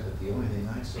 except that the only thing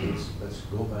I say is let's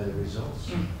go by the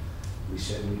results. We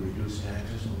said we'd reduce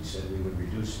taxes, and we said we would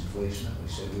reduce inflation, and we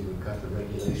said we would cut the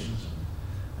regulations,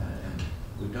 and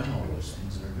we've done all those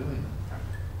things and are doing them.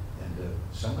 And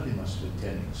somebody must have been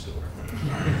tending the store.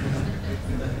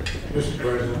 Mr.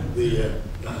 President,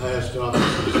 the highest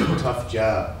office is a tough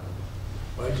job.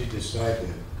 Why did you decide to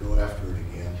go after it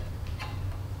again?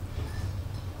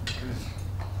 Because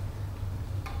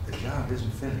the job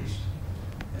isn't finished.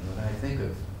 And when I think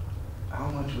of how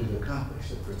much we've accomplished,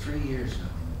 that for 3 years now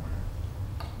or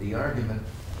more, the argument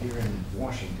here in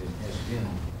Washington has been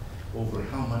over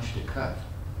how much to cut,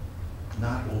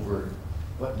 not over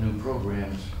what new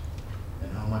programs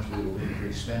and how much we will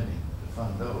increase spending to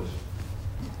fund those.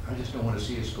 I just don't want to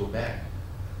see us go back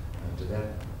to that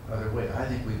other way. I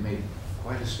think we've made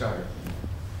quite a start.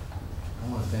 I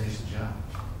want to finish the job.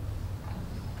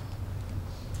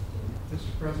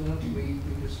 Mr. President, we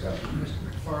discussed with Mr.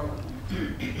 McFarland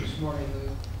this morning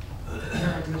the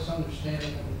apparent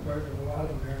misunderstanding on the part of a lot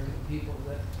of American people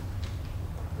that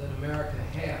America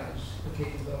has the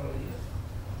capability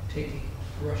of taking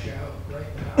Russia out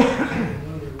right now. So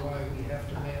we wonder why we have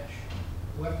to match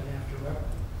weapon after weapon.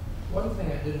 One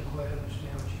thing I didn't quite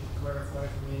understand, which you can clarify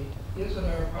for me, is it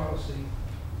our policy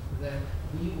that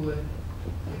we would,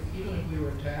 even if we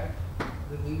were attacked,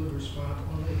 that we would respond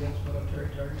only against military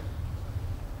targets?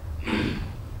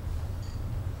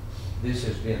 This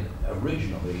has been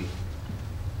originally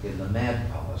in the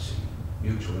MAD policy,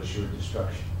 mutual assured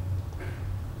destruction.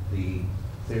 The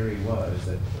theory was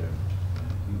that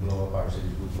you blow up our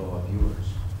cities, we blow up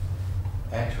yours.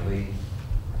 Actually,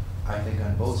 I think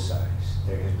on both sides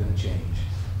there has been a change.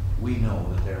 We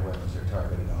know that their weapons are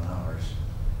targeted on ours,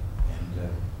 and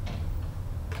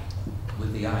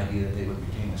with the idea that they would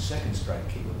retain a second strike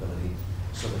capability,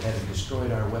 so that having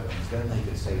destroyed our weapons, then they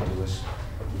could say to us,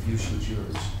 if you shoot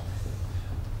yours,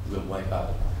 we'll wipe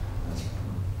out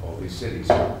all these cities.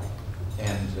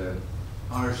 And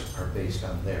ours are based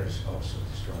on theirs, also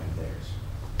destroying theirs.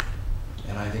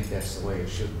 And I think that's the way it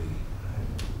should be.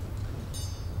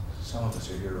 Some of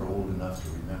us are here old enough to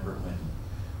remember when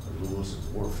the rules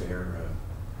of warfare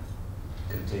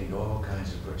contained all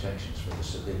kinds of protections for the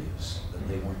civilians, that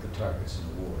they weren't the targets in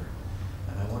the war.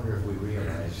 And I wonder if we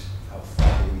realize how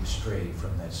far we've strayed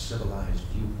from that civilized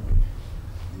viewpoint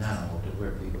now to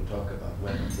where people talk about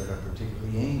weapons that are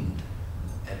particularly aimed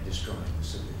at destroying the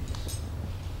civilians.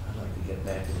 I'd like to get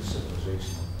back to the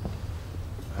civilization.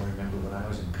 I remember when I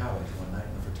was in college one night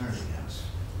in the fraternity house,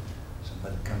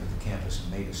 somebody come to the campus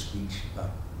and made a speech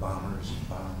about bombers and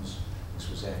bombs. This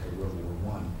was after World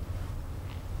War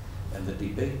I. And the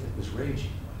debate that was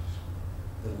raging was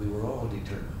that we were all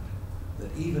determined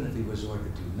that even if he was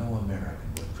ordered to, no American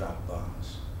would drop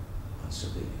bombs on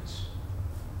civilians.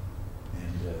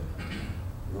 And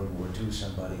World War II,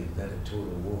 somebody invented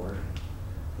total war.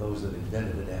 Those that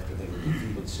invented it after they were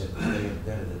defeated said that they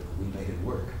invented it, but we made it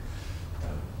work.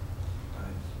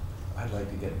 I'd like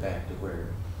to get back to where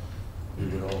we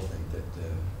would all think that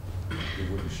we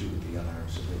wouldn't shoot at the unarmed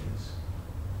civilians.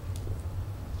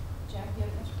 Jack, you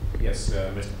have a question? Yes,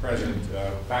 Mr. President,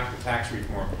 back to tax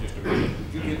reform for just a moment.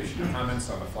 Could you give us your comments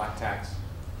on the flat tax?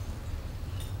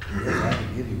 Yes, I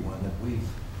can give you one that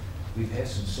we've had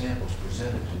some samples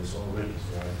presented to us already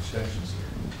for our discussions here.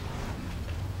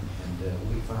 And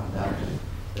we found out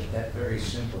that that very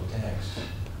simple tax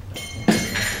has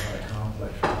a lot of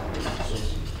complex problems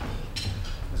associated.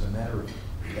 As a matter of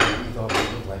fact, we thought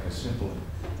it looked like a simple,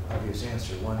 obvious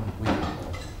answer. One week,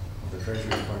 the Treasury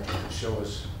Department could show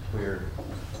us where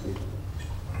we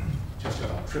just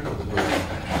about tripled the burden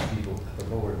of people at the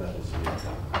lower levels of the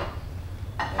income.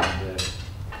 And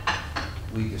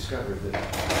we discovered that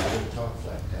we didn't talk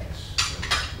flat tax.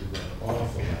 We've got an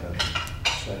awful lot of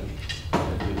study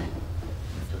to do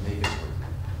to make it work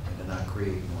and to not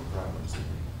create more problems than we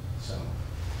solve.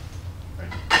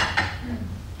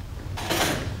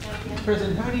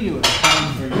 President, how do you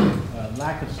account for your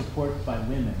lack of support by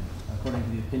women, according to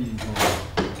the opinion poll?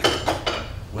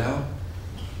 Well,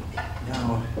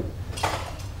 now,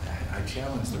 I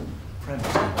challenge the premise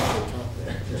of the talk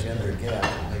there, the gender gap,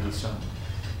 and maybe some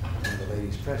of the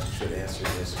ladies present should answer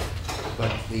this.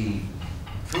 But the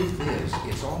truth is,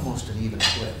 it's almost an even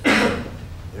split.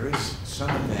 There is some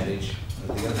advantage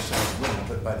of the other side of women,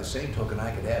 but by the same token,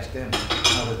 I could ask them,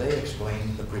 how do they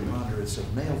explain the preponderance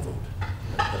of male vote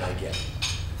that I get?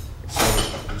 So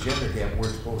the gender gap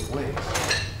works both ways.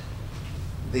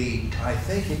 I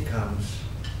think it comes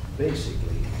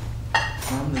basically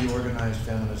from the organized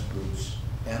feminist groups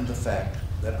and the fact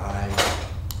that I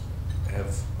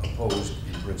have opposed,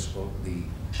 in principle, the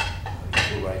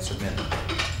Equal Rights Amendment.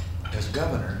 As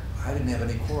governor, I didn't have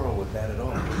any quarrel with that at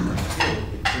all until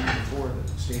it came before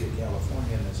the state of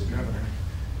California, and as a governor,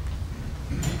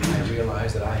 I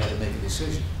realized that I had to make a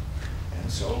decision.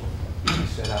 And so I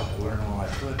set out to learn all I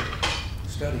could,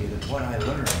 study it, and what I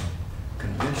learned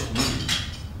convinced me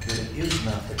that it is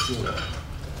not the cure,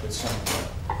 but something.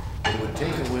 It would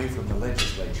take away from the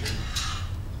legislature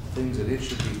things that it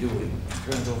should be doing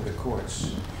and turn it over to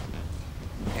courts.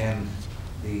 And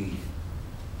the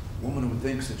woman who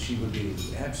thinks that she would be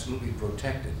absolutely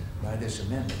protected by this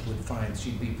amendment would find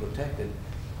she'd be protected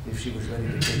if she was ready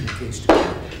to take the case to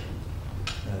court,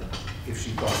 if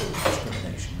she thought it was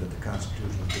discrimination, that the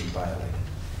Constitution was being violated.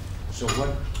 So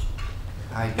what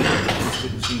I did, this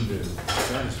didn't seem to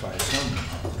satisfy some.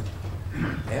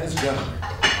 As governor,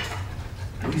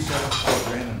 we set up a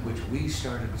program in which we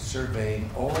started surveying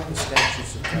all the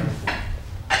statutes of California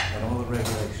and all the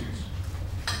regulations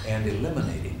and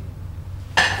eliminating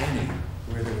any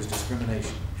where there was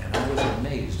discrimination. And I was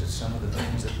amazed at some of the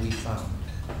things that we found.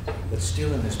 But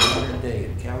still in this modern day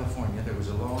in California, there was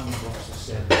a law in the books that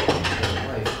said that a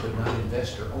wife could not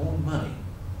invest her own money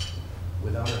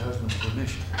without her husband's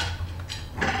permission.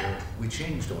 And, we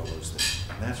changed all those things.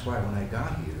 And that's why when I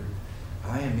got here,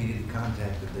 I immediately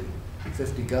contacted the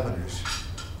 50 governors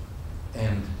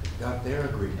and got their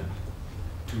agreement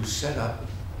to set up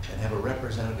and have a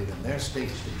representative in their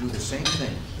states to do the same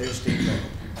thing, their state level,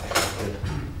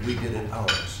 that we did at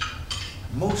ours.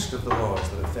 Most of the laws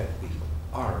that affect people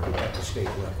are at the state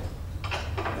level.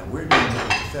 Now we're doing it with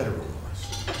the federal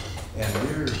laws, and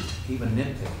we're even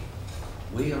nitpicking.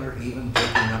 We are even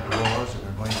taking up laws and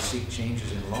are going to seek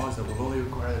changes in laws that will only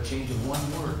require the change of one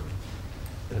word.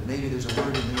 That maybe there's a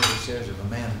word in there that says if a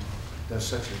man does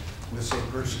such a, we'll say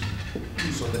person,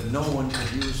 so that no one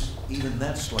could use even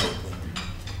that slight thing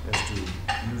as to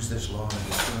use this law in a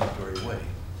discriminatory way.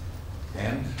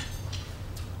 And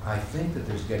I think that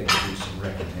there's getting to be some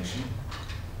recognition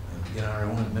in our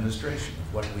own administration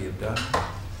of what we have done,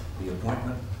 the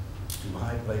appointment to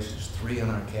high places, 3 on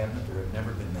our cabinet. There have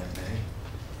never been that many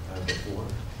before.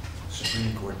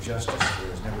 Supreme Court Justice, there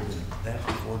has never been that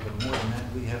before, but more than that,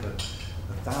 we have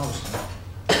 1,000,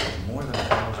 more than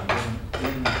 1,000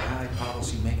 in high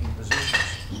policy making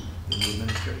positions in the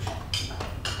administration.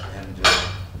 And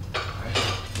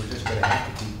we're just going to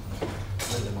have to keep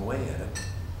whittling away at it.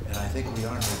 And I think we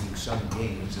are making some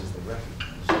gains as they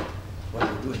recognize what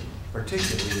we're doing,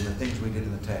 particularly in the things we did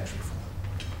in the tax reform.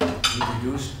 We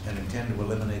reduced and intend to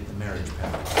eliminate the marriage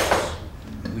penalty.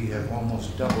 We have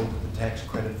almost doubled the tax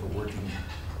credit for working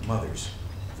mothers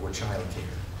for child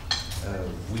care.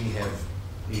 We have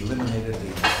eliminated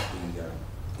the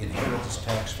inheritance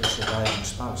tax for surviving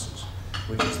spouses,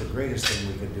 which is the greatest thing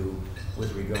we could do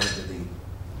with regard to the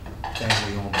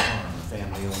family-owned farm, the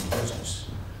family-owned business.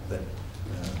 That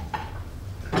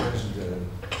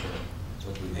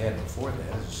what we've had before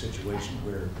that is a situation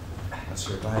where a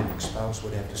surviving spouse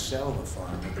would have to sell the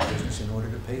farm or the business in order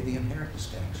to pay the inheritance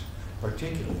tax,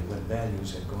 particularly when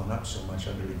values have gone up so much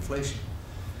under inflation.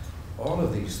 All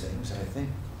of these things, I think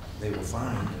they will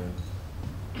find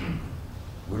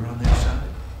we're on their side.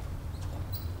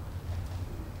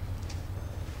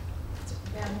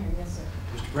 Down here, yes, sir.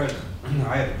 Mr. President,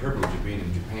 I had the privilege of being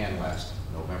in Japan last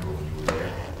November when you were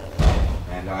there.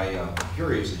 And I'm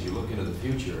curious, as you look into the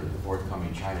future of the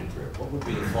forthcoming China trip, what would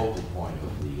be the focal point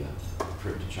of the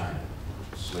trip to China?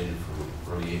 Slated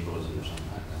for early April, is it, or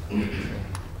something like that?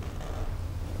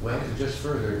 Well, to just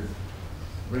further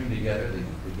bring together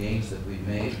the gains that we've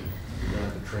made,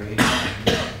 the trade,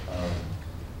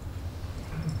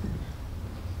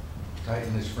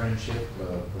 tighten this friendship,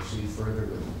 proceed further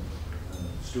with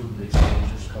student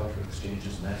exchanges, cultural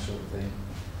exchanges, and that sort of thing.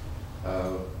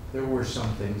 There were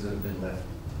some things that have been left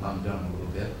undone a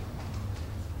little bit.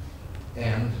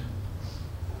 And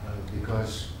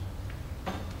because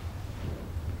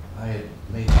I had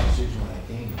made the decision when I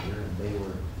came here, and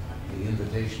the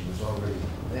invitation was already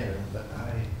there, but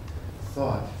I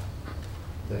thought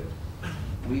that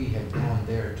we had gone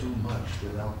there too much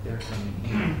without their coming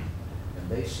here. And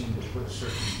they seem to put a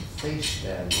certain face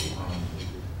value on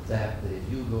that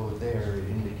if you go there, it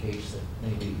indicates that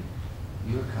maybe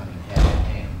you're coming hand in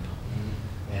hand.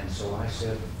 And so I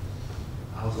said,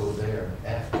 I'll go there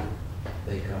after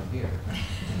they come here.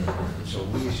 And so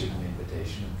we issued an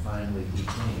invitation, and finally he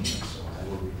came, and so I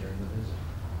will return the visit.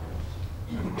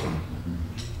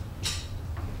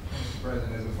 Mr.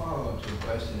 President, as a follow-up to a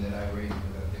question that I raised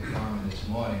with the Congressman this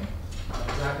morning,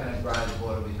 Reagan and Bride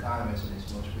Board of Economists in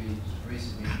its most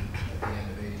recent meeting at the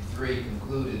end of '83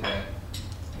 concluded that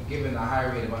given the high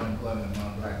rate of unemployment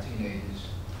among black teenagers,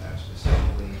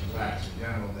 specifically blacks in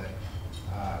general, that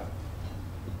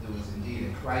there was indeed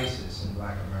a crisis in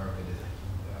black America that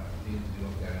needed to be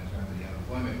looked at in terms of the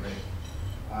unemployment rate.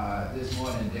 This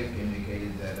morning, Dick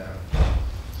indicated that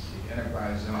the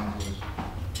enterprise zone was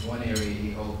one area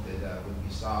he hoped that would be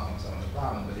solving some of the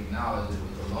problems, but acknowledged it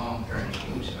was a long-term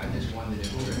solution. I just wondered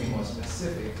if there were any more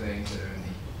specific things that are in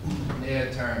the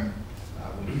near term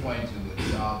would point to the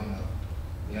solving of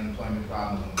the unemployment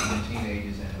problem among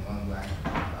teenagers and among black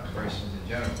persons in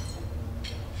general.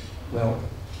 Well,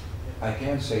 I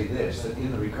can say this, that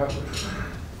in the recovery,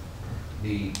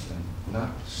 not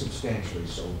substantially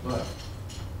so, but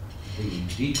the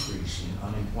decrease in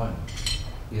unemployment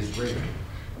is greater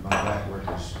among black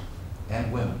workers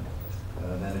and women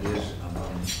than it is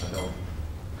among adult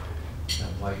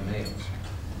white males.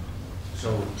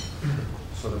 So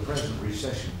the present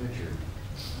recession picture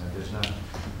does not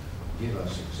give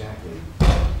us exactly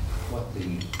what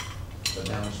the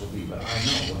balance will be, but I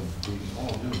know, we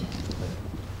all do know, that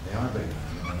they are bigger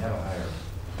and they have a higher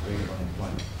rate of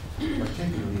unemployment.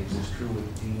 Particularly is this true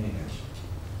with teenagers.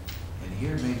 And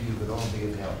here maybe you could all be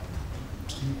of help.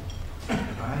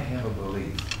 I have a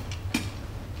belief,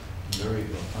 very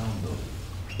profound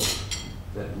belief,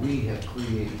 that we have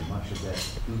created much of that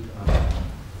youth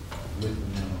unemployment with the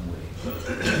minimum wage.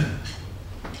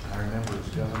 I remember as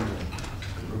governor,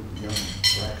 a group of young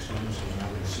black students came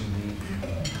over to see me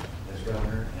as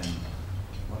governor and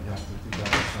went out for $2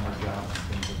 summer jobs and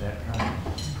things of that kind.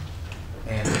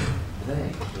 And they,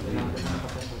 believe it or not,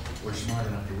 were smart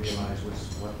enough to realize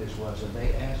what this was, and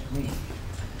they asked me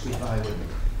if I would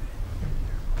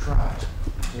try to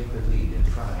take the lead in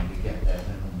trying to get that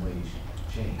minimum wage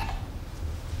changed.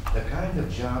 The kind of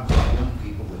jobs that young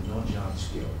people with no job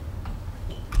skill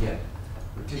get,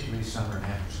 particularly summer and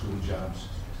after school jobs,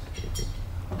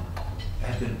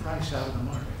 have been priced out of the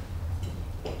market.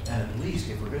 And at least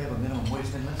if we're going to have a minimum wage,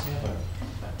 then let's have a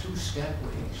two-step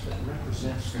wage that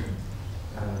represents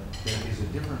there is a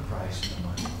different price in the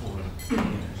market for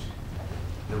beginners.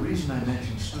 The reason I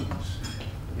mention students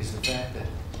is the fact that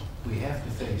we have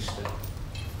to face that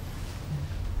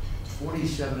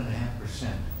 47.5%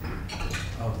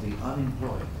 of the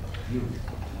unemployed youth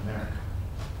in America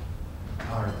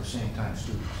are at the same time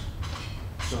students.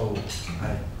 So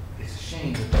it's a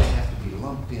shame that they have to be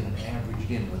lumped in and averaged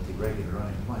in with the regular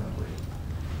unemployment rate.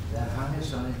 That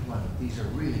highest unemployment, these are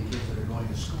really kids that are going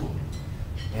to school.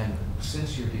 And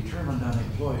since you're determined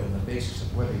unemployed on the basis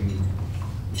of whether you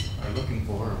are looking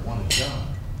for or want a job,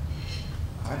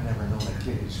 I've never known a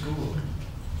kid in school,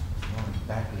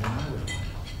 back when I was,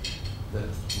 that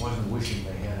wasn't wishing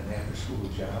they had an after-school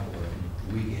job or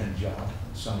a weekend job,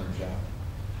 summer job.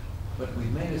 But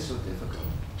we've made it so difficult.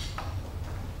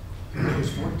 When I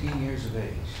was 14 years of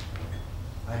age,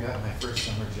 I got my first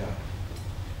summer job.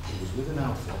 It was with an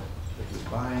outfit that was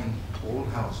buying old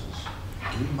houses,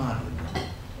 remodeling them,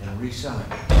 and reselling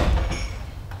them.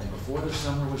 And before the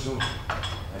summer was over,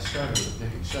 I started with a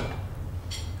pick and shovel.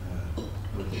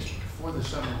 Before the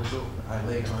summer was over, I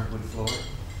laid hardwood floor,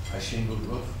 I shingled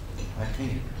roof, I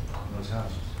painted those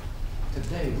houses.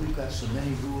 Today, we've got so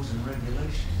many rules and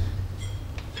regulations.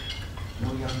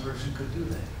 No young person could do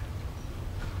that.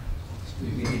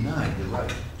 We'd be denied the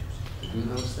right to do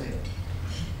those things.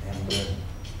 And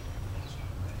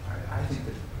I think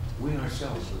that we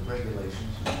ourselves, with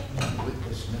regulations, with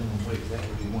this minimum wage, that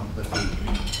would be one. But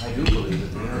I do believe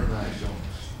that the enterprise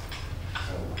zones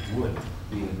would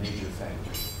be a major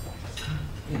factor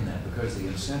in that, because the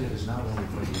incentive is not only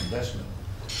for the investment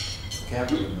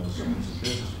capital in those zones of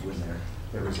business to go in there,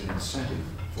 there is an incentive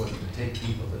for them to take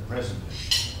people that presently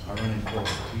are unemployed,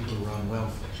 people who are on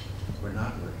welfare, who are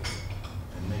not working,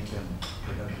 and make them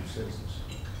productive citizens.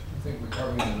 I think we're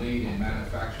covering the lead in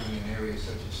manufacturing in areas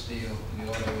such as steel, in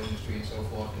the auto industry and so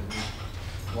forth, that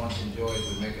we once enjoyed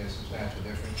would make a substantial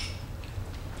difference.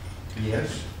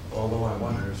 Yes, although I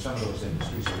wonder if some of those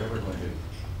industries are ever going to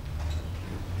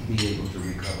be able to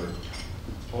recover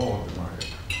all of the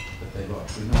market that they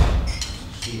lost. We know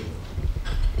steel.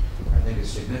 I think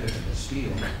it's significant that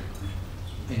steel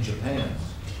in Japan,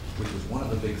 which was one of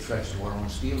the big threats to our own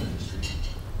steel industry,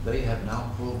 they have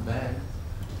now pulled back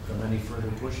from any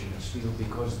further pushing of steel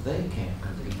because they can't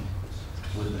compete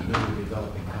with the newly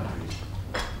developing countries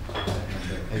and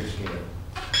their pay scale.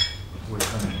 We're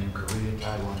coming in Korea,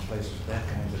 Taiwan, places of that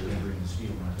kind that are entering the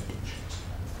steel market.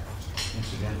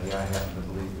 Incidentally, I happen to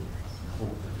believe and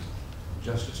hope that the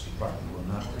Justice Department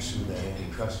will not pursue that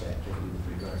antitrust activity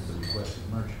with regard to the requested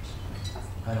mergers.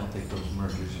 I don't think those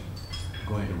mergers are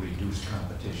going to reduce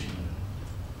competition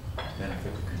and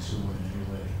benefit the consumer in any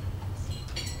way.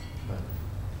 But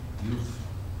youth,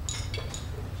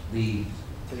 the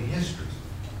history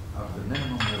of the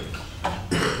minimum wage,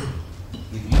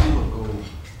 if you will go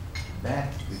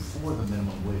back before the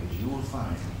minimum wage, you will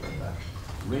find that the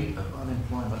rate of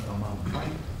unemployment among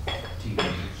white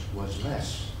teenagers was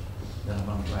less than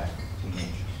among black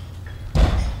teenagers.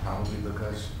 Probably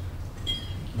because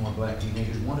more black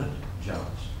teenagers wanted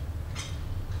jobs.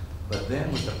 But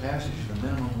then with the passage of the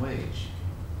minimum wage,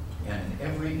 and in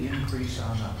every increase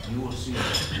on up, you will see a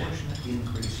proportionate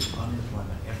increase in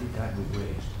unemployment every time we've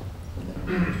raised the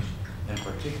minimum wage, and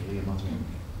particularly among young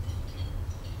people.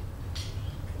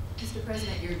 Mr.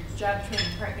 President, your Job Training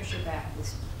Partnership Act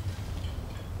is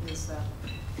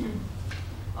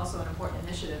also an important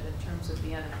initiative in terms of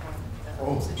the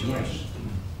unemployment situation. Yes.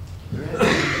 There has been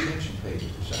an attention page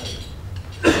at the side.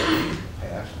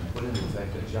 Passed and put into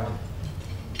effect a job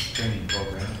training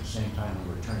program at the same time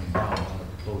we were turning down one of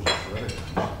the proposals for other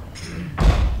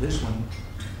things. This one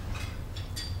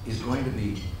is going to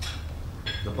be,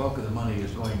 the bulk of the money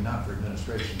is going not for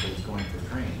administration, but it's going for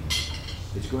training.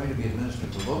 It's going to be administered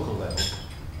at the local level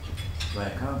by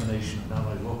a combination of not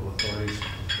only local authorities,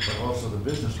 but also the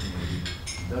business community,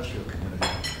 industrial community,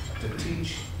 to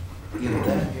teach in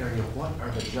that area what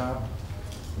are the job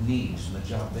needs and the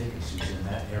job vacancies in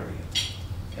that area,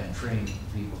 and train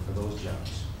people for those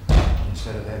jobs.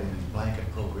 Instead of having these blanket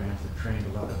programs that trained a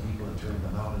lot of people and turned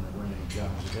them out and there weren't any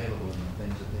jobs available in the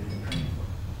things that they've been trained for.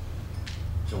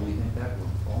 So we think that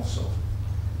will also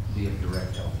be of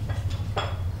direct help.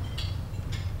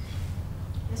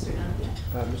 Mr. Duncan.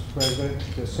 Mr. President,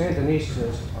 the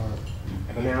Sandinistas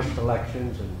have announced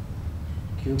elections and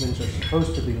Cubans are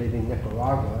supposed to be leaving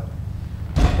Nicaragua.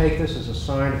 Do you take this as a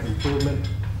sign of improvement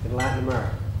in Latin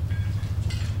America?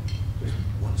 Just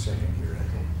 1 second here, I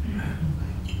think.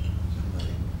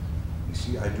 You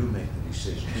see, I do make the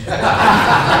decisions.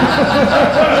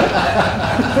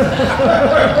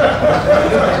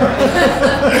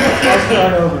 I'll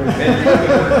start over again.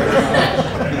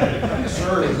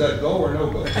 Sir, is that go or no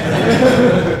go?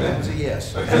 That's a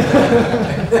yes.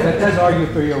 That does argue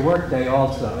for your workday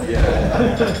also.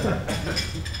 Yeah.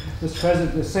 Mr.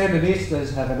 President, the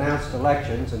Sandinistas have announced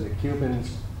elections and the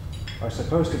Cubans are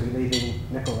supposed to be leaving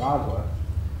Nicaragua.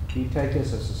 Do you take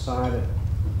this as a sign of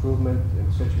improvement in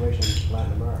the situation in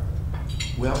Latin America?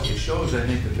 Well, it shows, I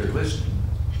think, that they're listening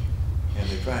and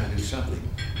they're trying to do something.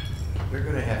 They're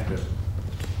going to have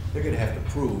to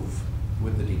prove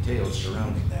with the details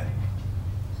surrounding that.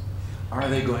 Are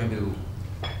they going to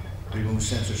remove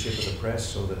censorship of the press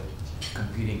so that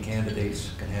competing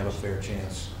candidates can have a fair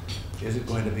chance? Is it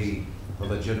going to be a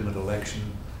legitimate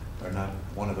election, or not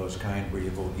one of those kind where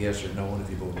you vote yes or no, and if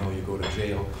you vote no, you go to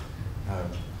jail?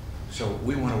 So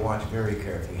we want to watch very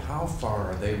carefully. How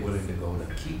far are they willing to go to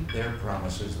keep their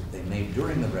promises that they made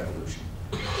during the revolution,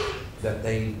 that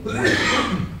they wanted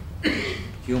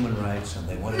human rights and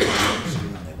they wanted democracy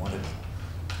and they wanted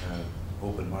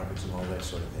open markets and all that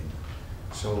sort of thing.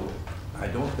 So I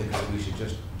don't think that we should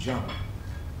just jump.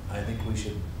 I think we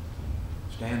should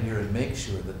stand here and make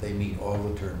sure that they meet all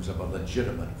the terms of a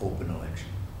legitimate open election.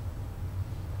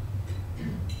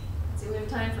 So we have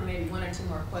time for maybe 1 or 2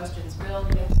 more questions. Bill,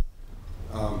 yes.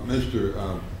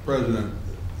 Mr. President,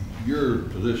 your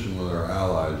position with our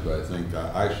allies, I think,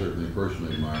 I certainly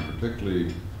personally mind,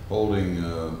 particularly holding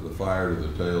the fire to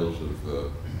the tails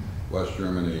of West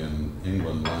Germany and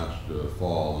England last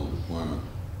fall in the deployment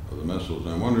of the missiles.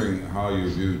 I'm wondering how you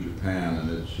view Japan and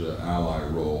its ally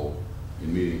role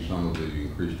in meeting some of the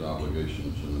increased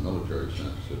obligations in the military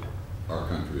sense that our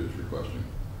country is requesting.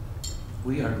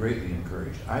 We are greatly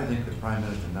encouraged. I think that Prime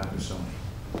Minister Nakasone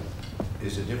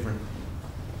is a different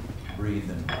breed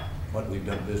than what we've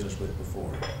done business with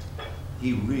before.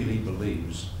 He really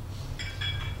believes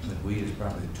that we, as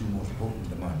probably the 2 most potent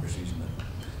democracies in the,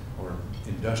 or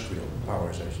industrial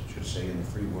powers, I should say, in the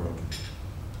free world,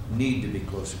 need to be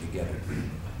closer together.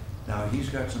 Now, he's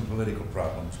got some political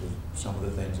problems with some of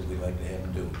the things that we like to have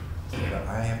him do, but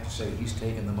I have to say he's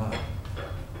taken them on.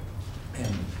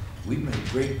 And we've made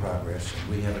great progress, and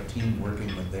we have a team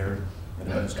working with their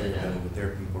administrative level, with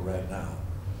their people right now.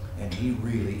 And he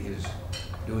really is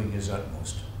doing his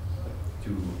utmost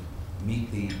to meet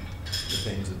the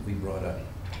things that we brought up.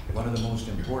 One of the most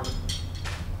important,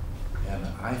 and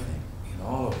I think in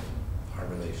all of our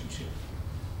relationship,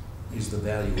 is the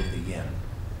value of the yen.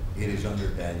 It is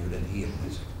undervalued, and he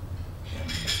admits it.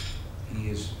 And he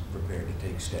is prepared to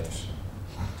take steps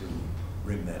to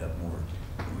bring that up more.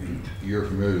 You're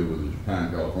familiar with the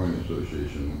Japan-California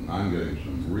Association. I'm getting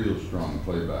some real strong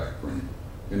playback from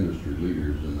industry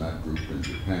leaders in that group in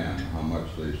Japan, how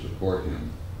much they support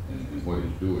him in what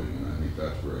he's doing, and I think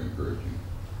that's very encouraging.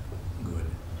 Good.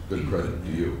 Good credit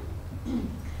to you.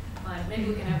 Maybe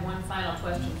we can have one final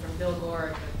question from Bill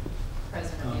Gore, the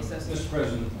president of the association. Mr.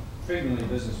 President, frequently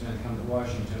businessmen come to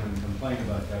Washington and complain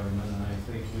about government, and I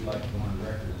think we'd like to go on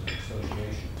record as an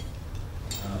association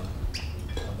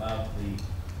about the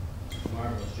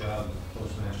marvelous job that the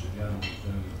Postmaster General is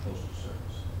doing in the Postal Service.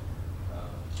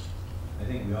 I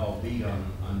think we all beat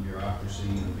on bureaucracy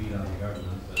and beat on the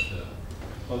government, but the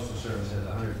Postal Service has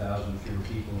 100,000 fewer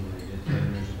people than they did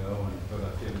 10 years ago, and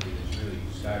productivity has really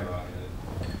skyrocketed.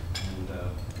 And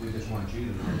we just want you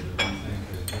to know that we think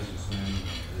that businessmen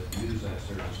that use that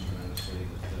services and say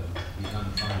that he's done a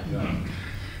fine job.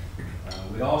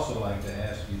 We'd also like to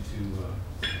ask you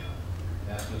to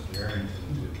ask Mr. Harrington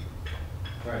to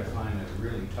try to find a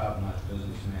really top-notch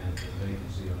businessman for the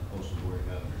vacancy on the postal board of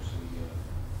governors.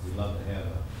 We'd love to have a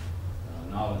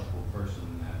knowledgeable person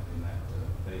in that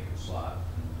vacant slot.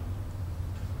 And,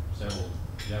 several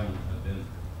gentlemen have been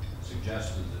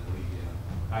suggested that we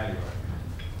highly recommend.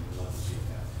 We'd love to see it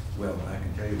happen. Well, I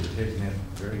can tell you we're taking that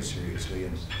very seriously,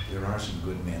 and there are some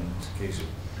good men. It's a case of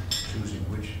choosing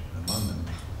which among them.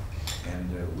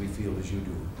 And we feel as you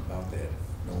do about that.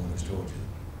 No one has told you.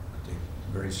 Take it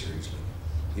very seriously.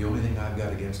 The only thing I've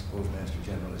got against the Postmaster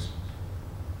General is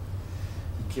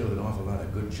he killed an awful lot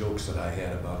of good jokes that I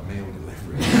had about mail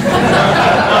delivery.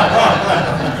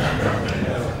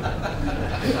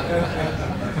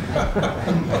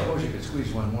 I suppose you could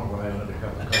squeeze one more while I have another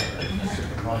cup of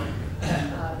coffee.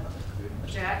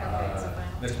 Jack, okay, so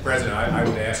final. Mr. President, I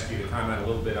would ask you to comment a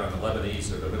little bit on the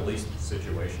Lebanese or the Middle East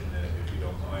situation, if you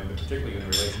don't mind, but particularly in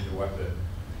relation to what the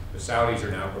Saudis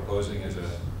are now proposing as a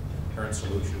current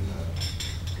solution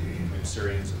between the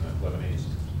Syrians and the Lebanese.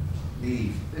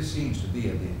 This seems to be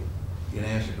in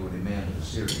answer to a demand of the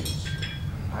Syrians.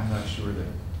 I'm not sure that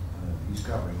he's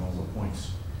covering all the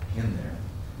points in there.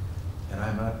 And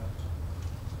I'm not,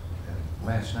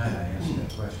 last night I answered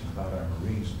that question about our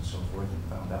Marines and so forth and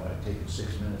found out I'd taken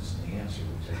 6 minutes in the answer,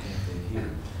 which I can't take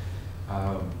here.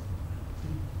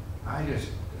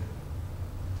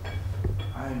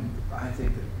 I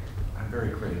think that I'm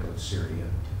very critical of Syria.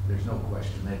 There's no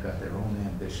question they've got their own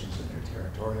ambitions and their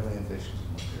territorial ambitions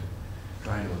and what they're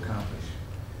trying to accomplish.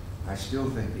 I still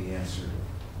think the answer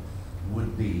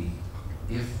would be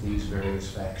if these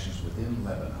various factions within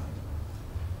Lebanon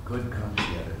could come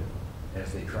together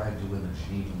as they tried to in the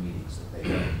Geneva meetings that they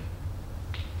had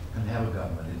and have a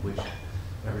government in which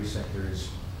every sector is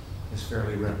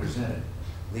fairly represented.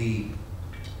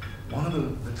 One of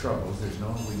the troubles,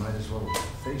 we might as well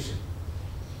face it,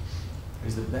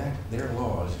 is that their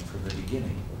laws from the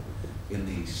beginning, in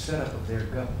the setup of their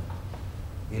government,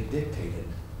 it dictated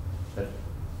that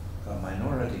a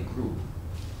minority group,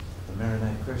 the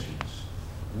Maronite Christians,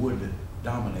 would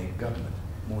dominate government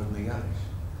more than the others.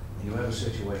 And you have a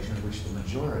situation in which the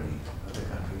majority of the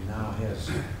country now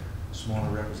has smaller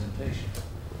representation.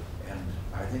 And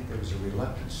I think there was a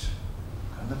reluctance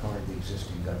on the part of the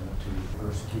existing government to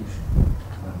persecution.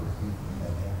 Number of people in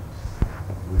that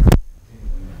happens.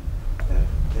 That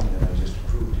thing that I just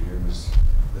proved here was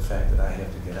the fact that I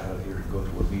have to get out of here and go to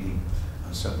a meeting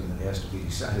on something that has to be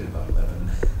decided about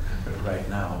Lebanon right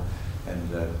now.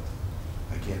 And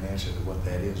I can't answer what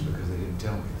that is because they didn't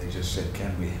tell me. They just said,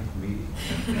 can we have a meeting?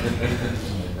 I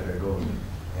better go and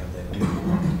have that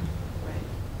meeting.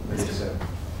 But it's,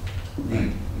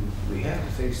 we have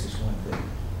to face this one thing.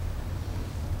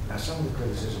 Now, some of the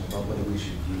criticism about whether we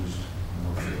should use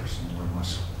more force and more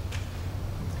muscle.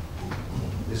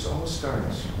 This all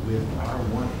starts with our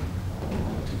wanting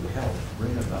to help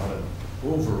bring about an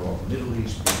overall Middle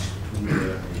East peace between the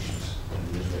Arab nations and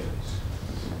the Israelis.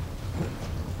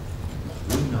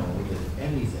 We know that if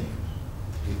anything,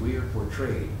 if we are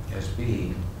portrayed as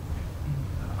being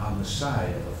on the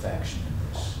side of a faction in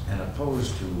this and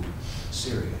opposed to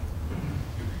Syria,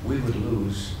 we would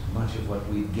lose much of what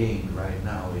we've gained right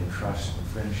now in trust and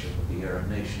friendship with the Arab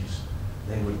nations.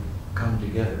 They would come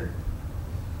together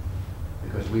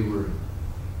because we were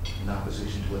in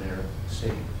opposition to an Arab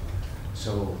state.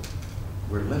 So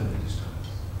we're limited as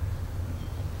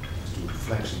to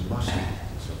flexing muscle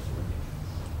and so forth.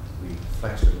 We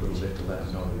flexed it a little bit to let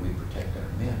them know that we protect our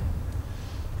men.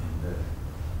 And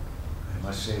I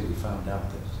must say we found out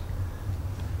that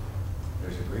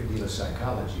there's a great deal of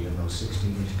psychology in those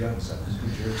 16-inch guns up in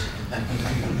New Jersey.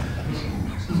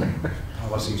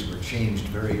 Policies were changed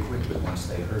very quickly once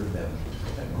they heard them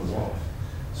go off,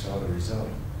 saw the result.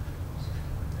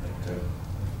 But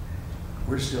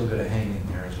we're still going to hang in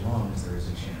there as long as there is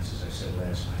a chance, as I said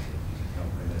last night, that we can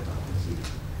help bring it about with you.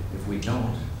 If we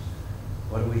don't,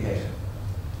 what do we have?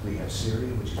 We have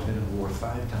Syria, which has been at war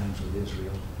 5 times with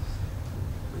Israel,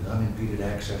 with unimpeded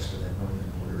access to that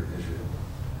northern border of Israel.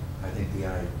 I think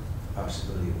the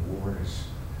possibility of war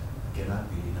cannot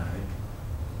be denied.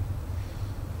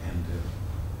 And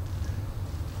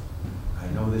I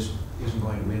know this isn't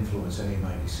going to influence any of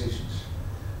my decisions,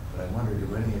 but I wonder,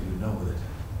 do any of you know that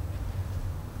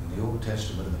in the Old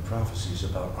Testament and the prophecies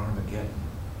about Armageddon,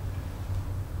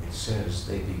 it says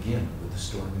they begin with the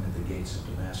storming of the gates of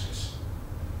Damascus.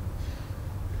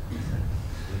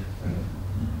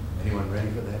 Anyone ready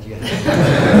for that yet?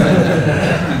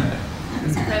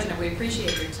 Mr. President, we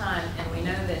appreciate your time, and we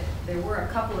know that there were a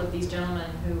couple of these gentlemen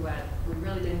who we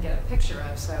really didn't get a picture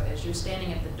of, so as you're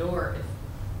standing at the door, if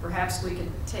perhaps we could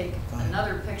take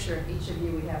another picture of each of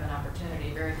you, we have an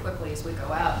opportunity very quickly as we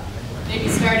go out. Maybe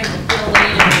starting with Bill Lee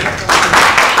and